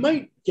they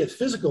might get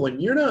physical and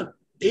you're not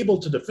able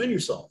to defend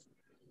yourself?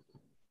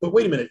 But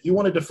wait a minute, you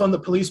want to defund the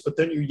police, but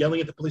then you're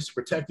yelling at the police to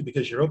protect you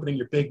because you're opening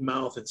your big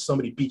mouth and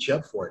somebody beat you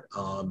up for it.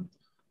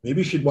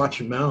 Maybe you should watch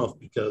your mouth,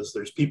 because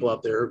there's people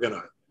out there who are going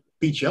to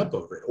beat you up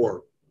over it,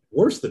 or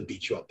worse than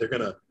beat you up. They're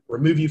going to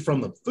remove you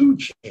from the food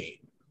chain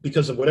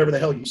because of whatever the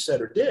hell you said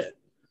or did.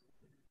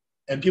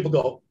 And people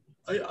go,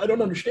 I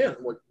don't understand.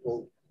 I'm like,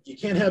 well, you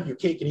can't have your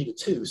cake and eat it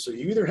too. So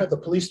you either have the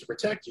police to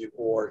protect you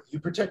or you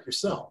protect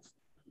yourself.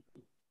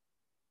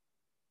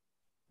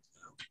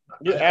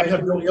 Yeah, I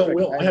have no ill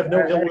will. I have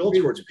no ill will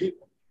towards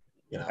people.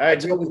 I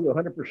agree with you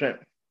 100%.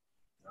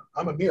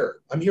 I'm a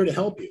mirror. I'm here to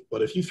help you.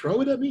 But if you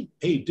throw it at me,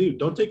 hey, dude,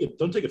 don't take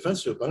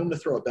offense to it. But I'm going to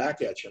throw it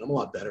back at you, and I'm a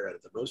lot better at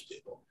it than most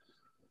people.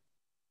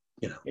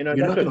 You're not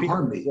going to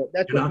harm me.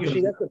 That's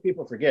what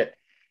people forget.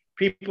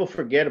 People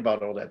forget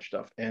about all that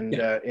stuff,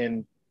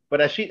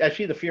 but I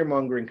see the fear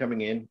mongering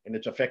coming in, and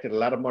it's affected a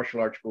lot of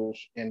martial arts schools.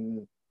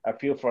 And I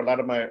feel for a lot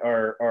of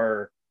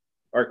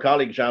our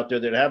colleagues out there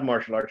that have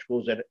martial arts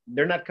schools that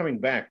they're not coming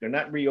back. They're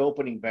not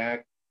reopening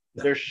back.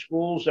 No. There's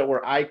schools that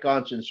were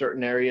icons in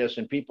certain areas,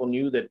 and people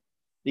knew that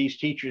these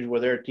teachers were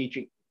there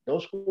teaching.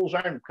 Those schools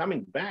aren't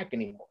coming back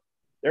anymore.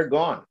 They're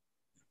gone.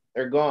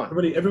 They're gone.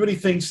 Everybody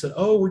thinks that,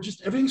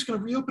 everything's going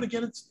to reopen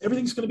again.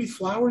 Everything's going to be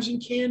flowers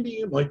and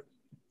candy. I'm like,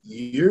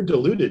 you're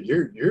deluded.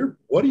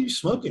 What are you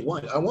smoking?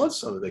 Why? I want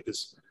some of it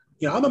because,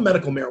 I'm a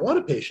medical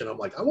marijuana patient. I'm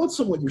like, I want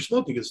some of what you're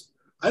smoking because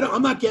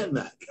I'm not getting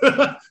that.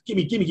 Give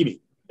me.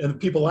 And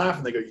people laugh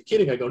and they go, you're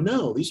kidding. I go,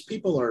 no, these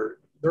people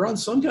they're on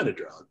some kind of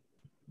drug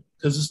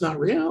because it's not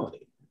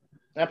reality.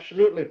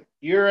 Absolutely.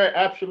 You're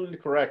absolutely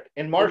correct.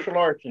 In martial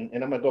arts, and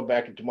I'm going to go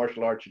back into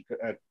martial arts.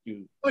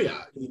 Oh,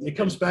 yeah. It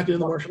comes back into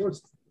the martial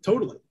arts.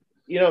 Totally.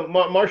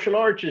 Martial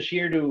arts is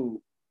here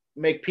to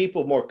make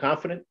people more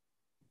confident,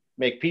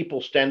 make people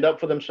stand up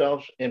for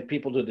themselves, and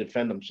people to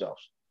defend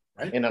themselves.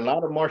 Right. And a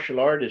lot of martial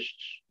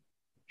artists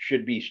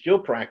should be still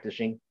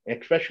practicing,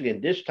 especially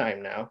in this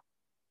time now,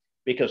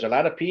 because a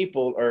lot of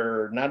people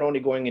are not only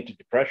going into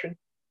depression,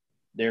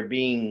 they're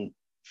being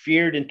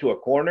feared into a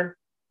corner.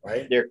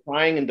 Right. They're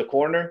crying in the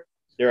corner.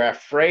 They're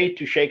afraid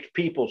to shake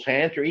people's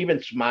hands or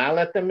even smile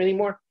at them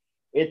anymore.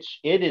 It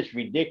is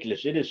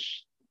ridiculous. It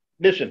is.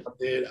 Listen,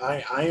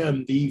 I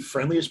am the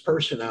friendliest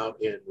person out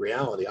in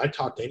reality. I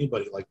talk to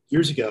anybody. Like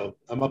years ago,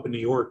 I'm up in New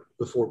York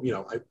before,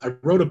 I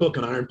wrote a book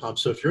on iron palm.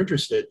 So if you're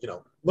interested,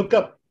 look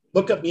up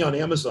look up me on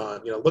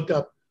Amazon, look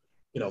up,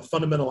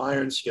 fundamental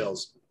iron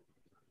skills.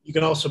 You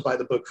can also buy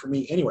the book for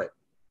me anyway.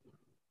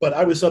 But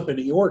I was up in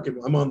New York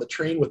and I'm on the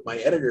train with my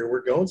editor.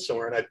 We're going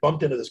somewhere and I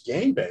bumped into this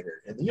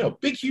gangbanger and,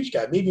 big, huge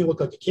guy made me look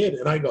like a kid.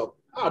 And I go,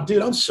 oh,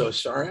 dude, I'm so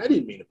sorry. I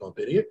didn't mean to bump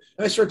into you.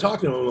 And I start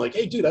talking to him. I'm like,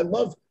 hey, dude, I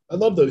love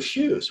those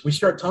shoes. We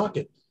start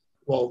talking.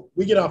 Well,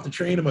 we get off the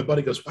train and my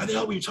buddy goes, why the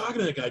hell were you talking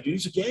to that guy, dude?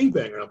 He's a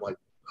gangbanger. And I'm like,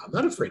 I'm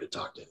not afraid to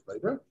talk to anybody,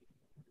 bro.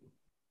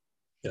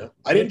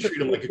 I didn't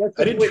treat him like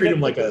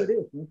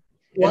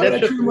why did I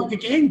treat him like a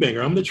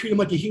gangbanger? I'm going to treat him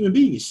like a human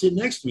being. He's sitting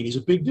next to me. And he's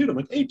a big dude. I'm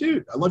like, hey,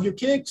 dude, I love your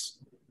kicks.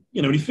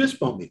 And he fist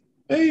bumped me.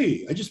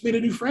 Hey, I just made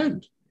a new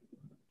friend.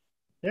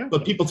 Yeah.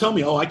 But people tell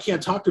me, oh, I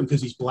can't talk to him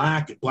because he's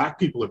black and black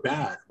people are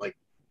bad. I'm like,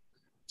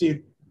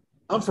 dude,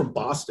 I'm from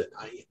Boston.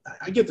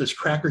 I get this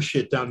cracker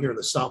shit down here in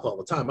the South all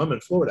the time. I'm in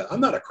Florida.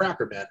 I'm not a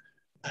cracker, man.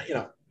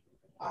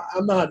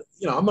 I'm not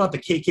the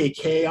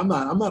KKK. I'm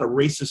not a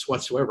racist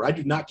whatsoever. I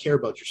do not care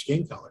about your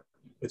skin color.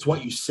 It's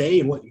what you say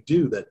and what you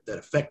do that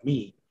affect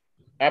me.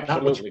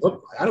 Absolutely.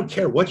 I don't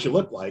care what you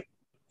look like.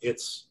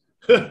 It's,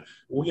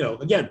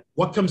 again,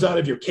 what comes out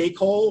of your cake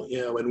hole,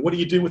 and what do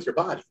you do with your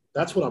body?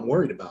 That's what I'm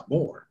worried about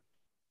more.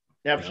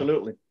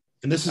 Absolutely.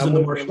 And this is in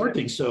the martial art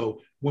thing.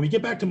 So when we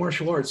get back to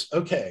martial arts,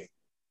 okay,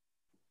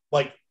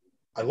 like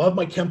I love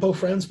my Kempo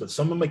friends, but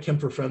some of my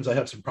Kempo friends I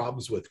have some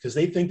problems with because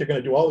they think they're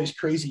going to do all these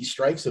crazy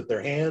strikes with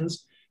their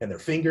hands and their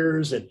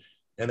fingers, and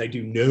they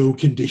do no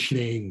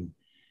conditioning.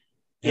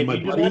 And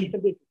my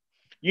buddy,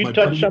 you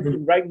touch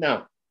something right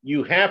now.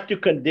 You have to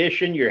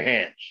condition your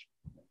hands.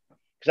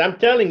 Because I'm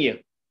telling you,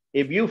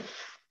 if you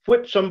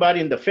whip somebody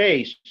in the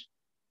face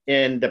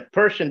and the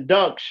person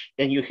ducks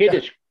and you hit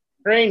his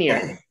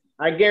cranium,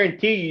 I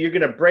guarantee you're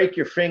going to break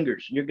your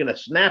fingers. You're going to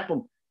snap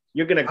them.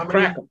 You're going to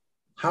crack them.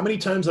 How many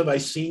times have I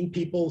seen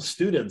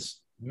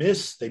students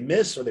miss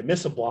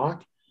a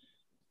block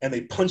and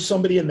they punch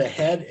somebody in the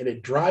head and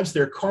it drives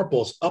their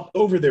carpals up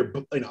over their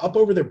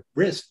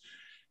wrist.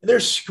 And they're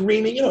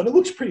screaming, and it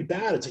looks pretty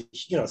bad. It's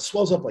it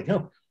swells up like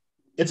hell.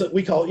 It's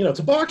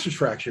a boxer's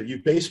fracture.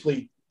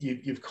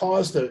 You've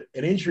caused an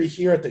injury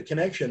here at the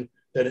connection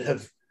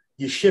that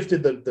you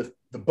shifted the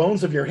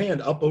bones of your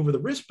hand up over the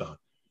wrist bone.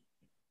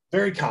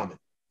 Very common,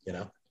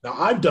 Now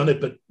I've done it,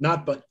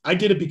 but I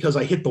did it because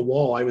I hit the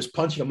wall. I was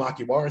punching a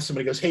makiwara and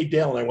somebody goes, hey,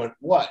 Dale. And I went,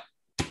 what?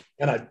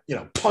 And I,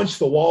 punched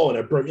the wall and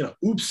I broke,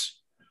 oops.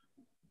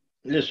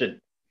 Listen,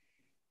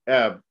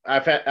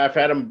 I've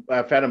had them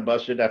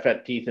busted. I've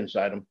had teeth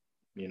inside them,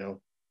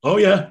 Oh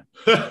yeah.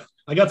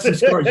 I got some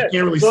scars. You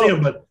can't really see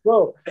them, but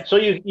so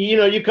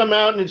you come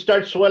out and it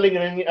starts swelling,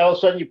 and then all of a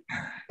sudden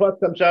pus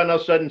comes out, and all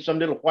of a sudden some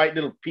little white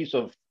piece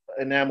of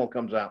enamel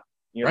comes out.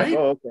 Right? Like,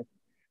 oh, okay.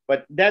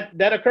 But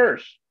that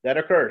occurs.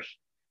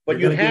 But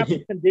you have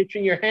to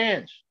condition your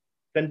hands.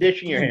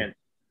 Condition your hands.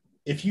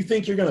 If you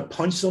think you're going to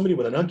punch somebody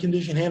with an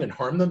unconditioned hand and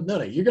harm them,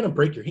 no, you're going to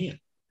break your hand.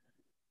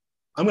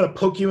 I'm going to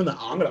poke you in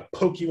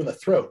the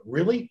throat.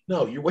 Really?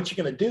 No. What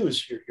you're going to do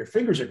is your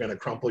fingers are going to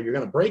crumple. You're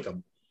going to break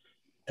them.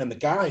 And the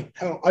guy,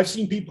 I've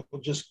seen people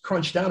just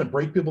crunch down and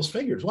break people's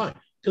fingers. Why?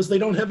 Because they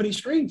don't have any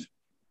strength.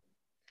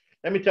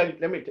 Let me tell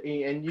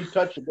you, and you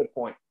touched a good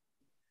point.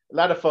 A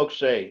lot of folks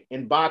say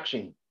in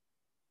boxing,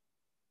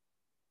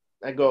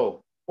 I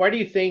go, why do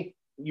you think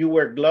you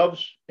wear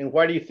gloves and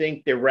why do you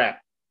think they're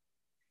wrapped?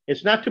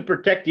 It's not to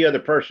protect the other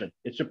person.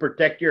 It's to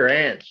protect your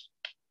hands.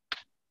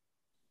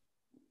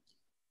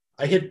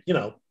 I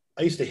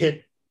used to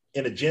hit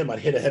in a gym. I'd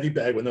hit a heavy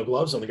bag with no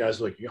gloves on. The guys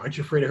were like, aren't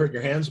you afraid of hurting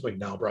your hands? I'm like,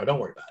 no, bro, don't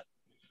worry about it.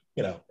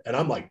 And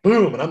I'm like,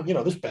 boom. And I'm,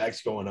 this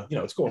bag's going up,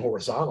 it's going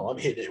horizontal. I'm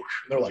hitting it. And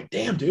they're like,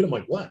 damn, dude. I'm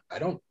like, what? I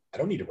don't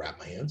need to wrap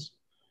my hands.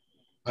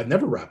 I've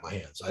never wrapped my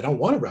hands. I don't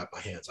want to wrap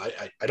my hands.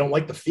 I don't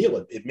like the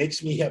feel. It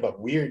makes me have a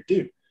weird,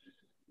 dude.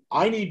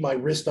 I need my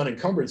wrist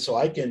unencumbered so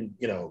I can,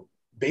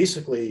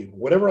 basically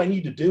whatever I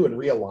need to do and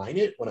realign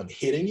it when I'm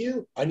hitting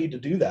you, I need to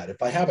do that.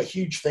 If I have a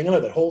huge thing on it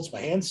that holds my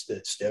hand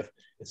stiff,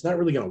 it's not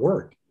really going to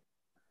work.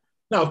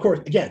 Now, of course,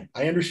 again,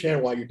 I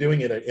understand why you're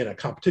doing it in a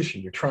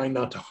competition. You're trying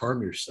not to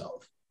harm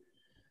yourself.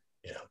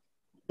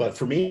 But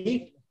for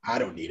me, I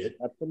don't need it.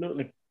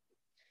 Absolutely.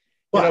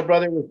 But,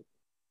 brother,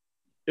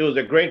 it was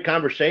a great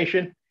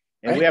conversation,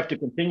 and we have to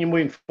continue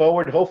moving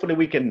forward. Hopefully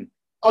we can.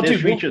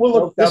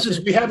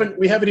 We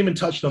haven't even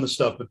touched on the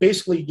stuff, but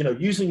basically,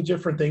 using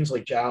different things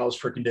like JAWs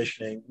for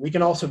conditioning, we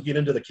can also get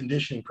into the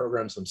conditioning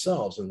programs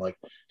themselves and like,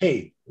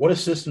 hey, what do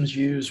systems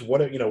use? What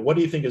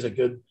do you think is a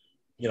good,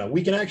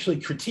 we can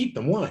actually critique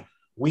them. Why?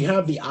 We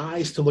have the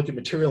eyes to look at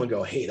material and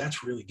go, hey,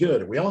 that's really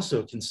good. And we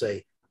also can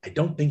say, I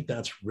don't think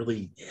that's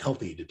really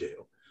healthy to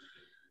do.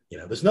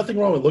 There's nothing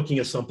wrong with looking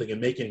at something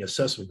and making an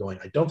assessment going,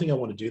 I don't think I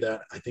want to do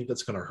that. I think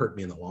that's going to hurt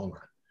me in the long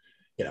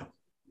run.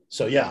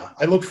 So yeah,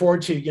 I look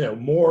forward to,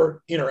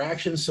 more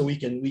interactions so we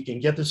can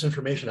get this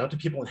information out to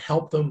people and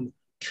help them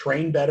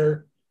train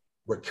better,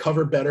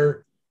 recover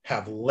better,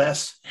 have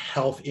less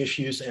health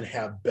issues, and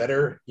have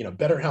better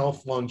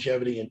health,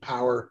 longevity, and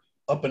power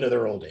up into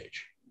their old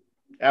age.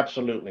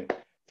 Absolutely.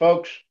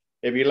 Folks,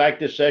 if you like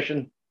this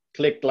session,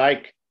 click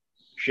like,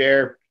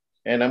 share,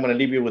 and I'm going to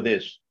leave you with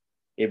this.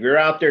 If you're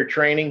out there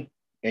training,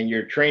 and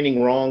you're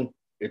training wrong,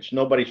 it's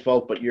nobody's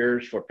fault but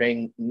yours for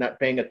not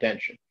paying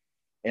attention.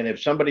 And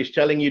if somebody's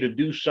telling you to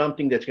do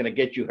something that's going to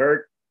get you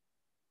hurt,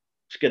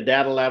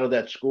 skedaddle out of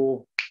that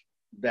school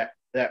that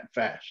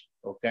fast.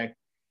 Okay.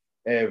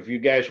 If you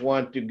guys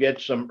want to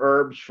get some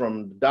herbs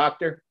from the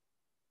doctor,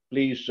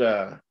 please,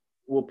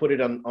 we'll put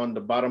it on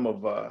the bottom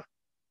of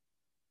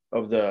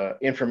the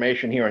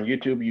information here on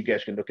YouTube. You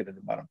guys can look at it at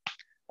the bottom.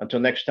 Until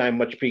next time,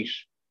 much peace.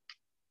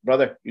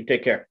 Brother, you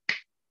take care.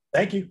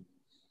 Thank you.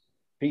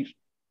 Peace.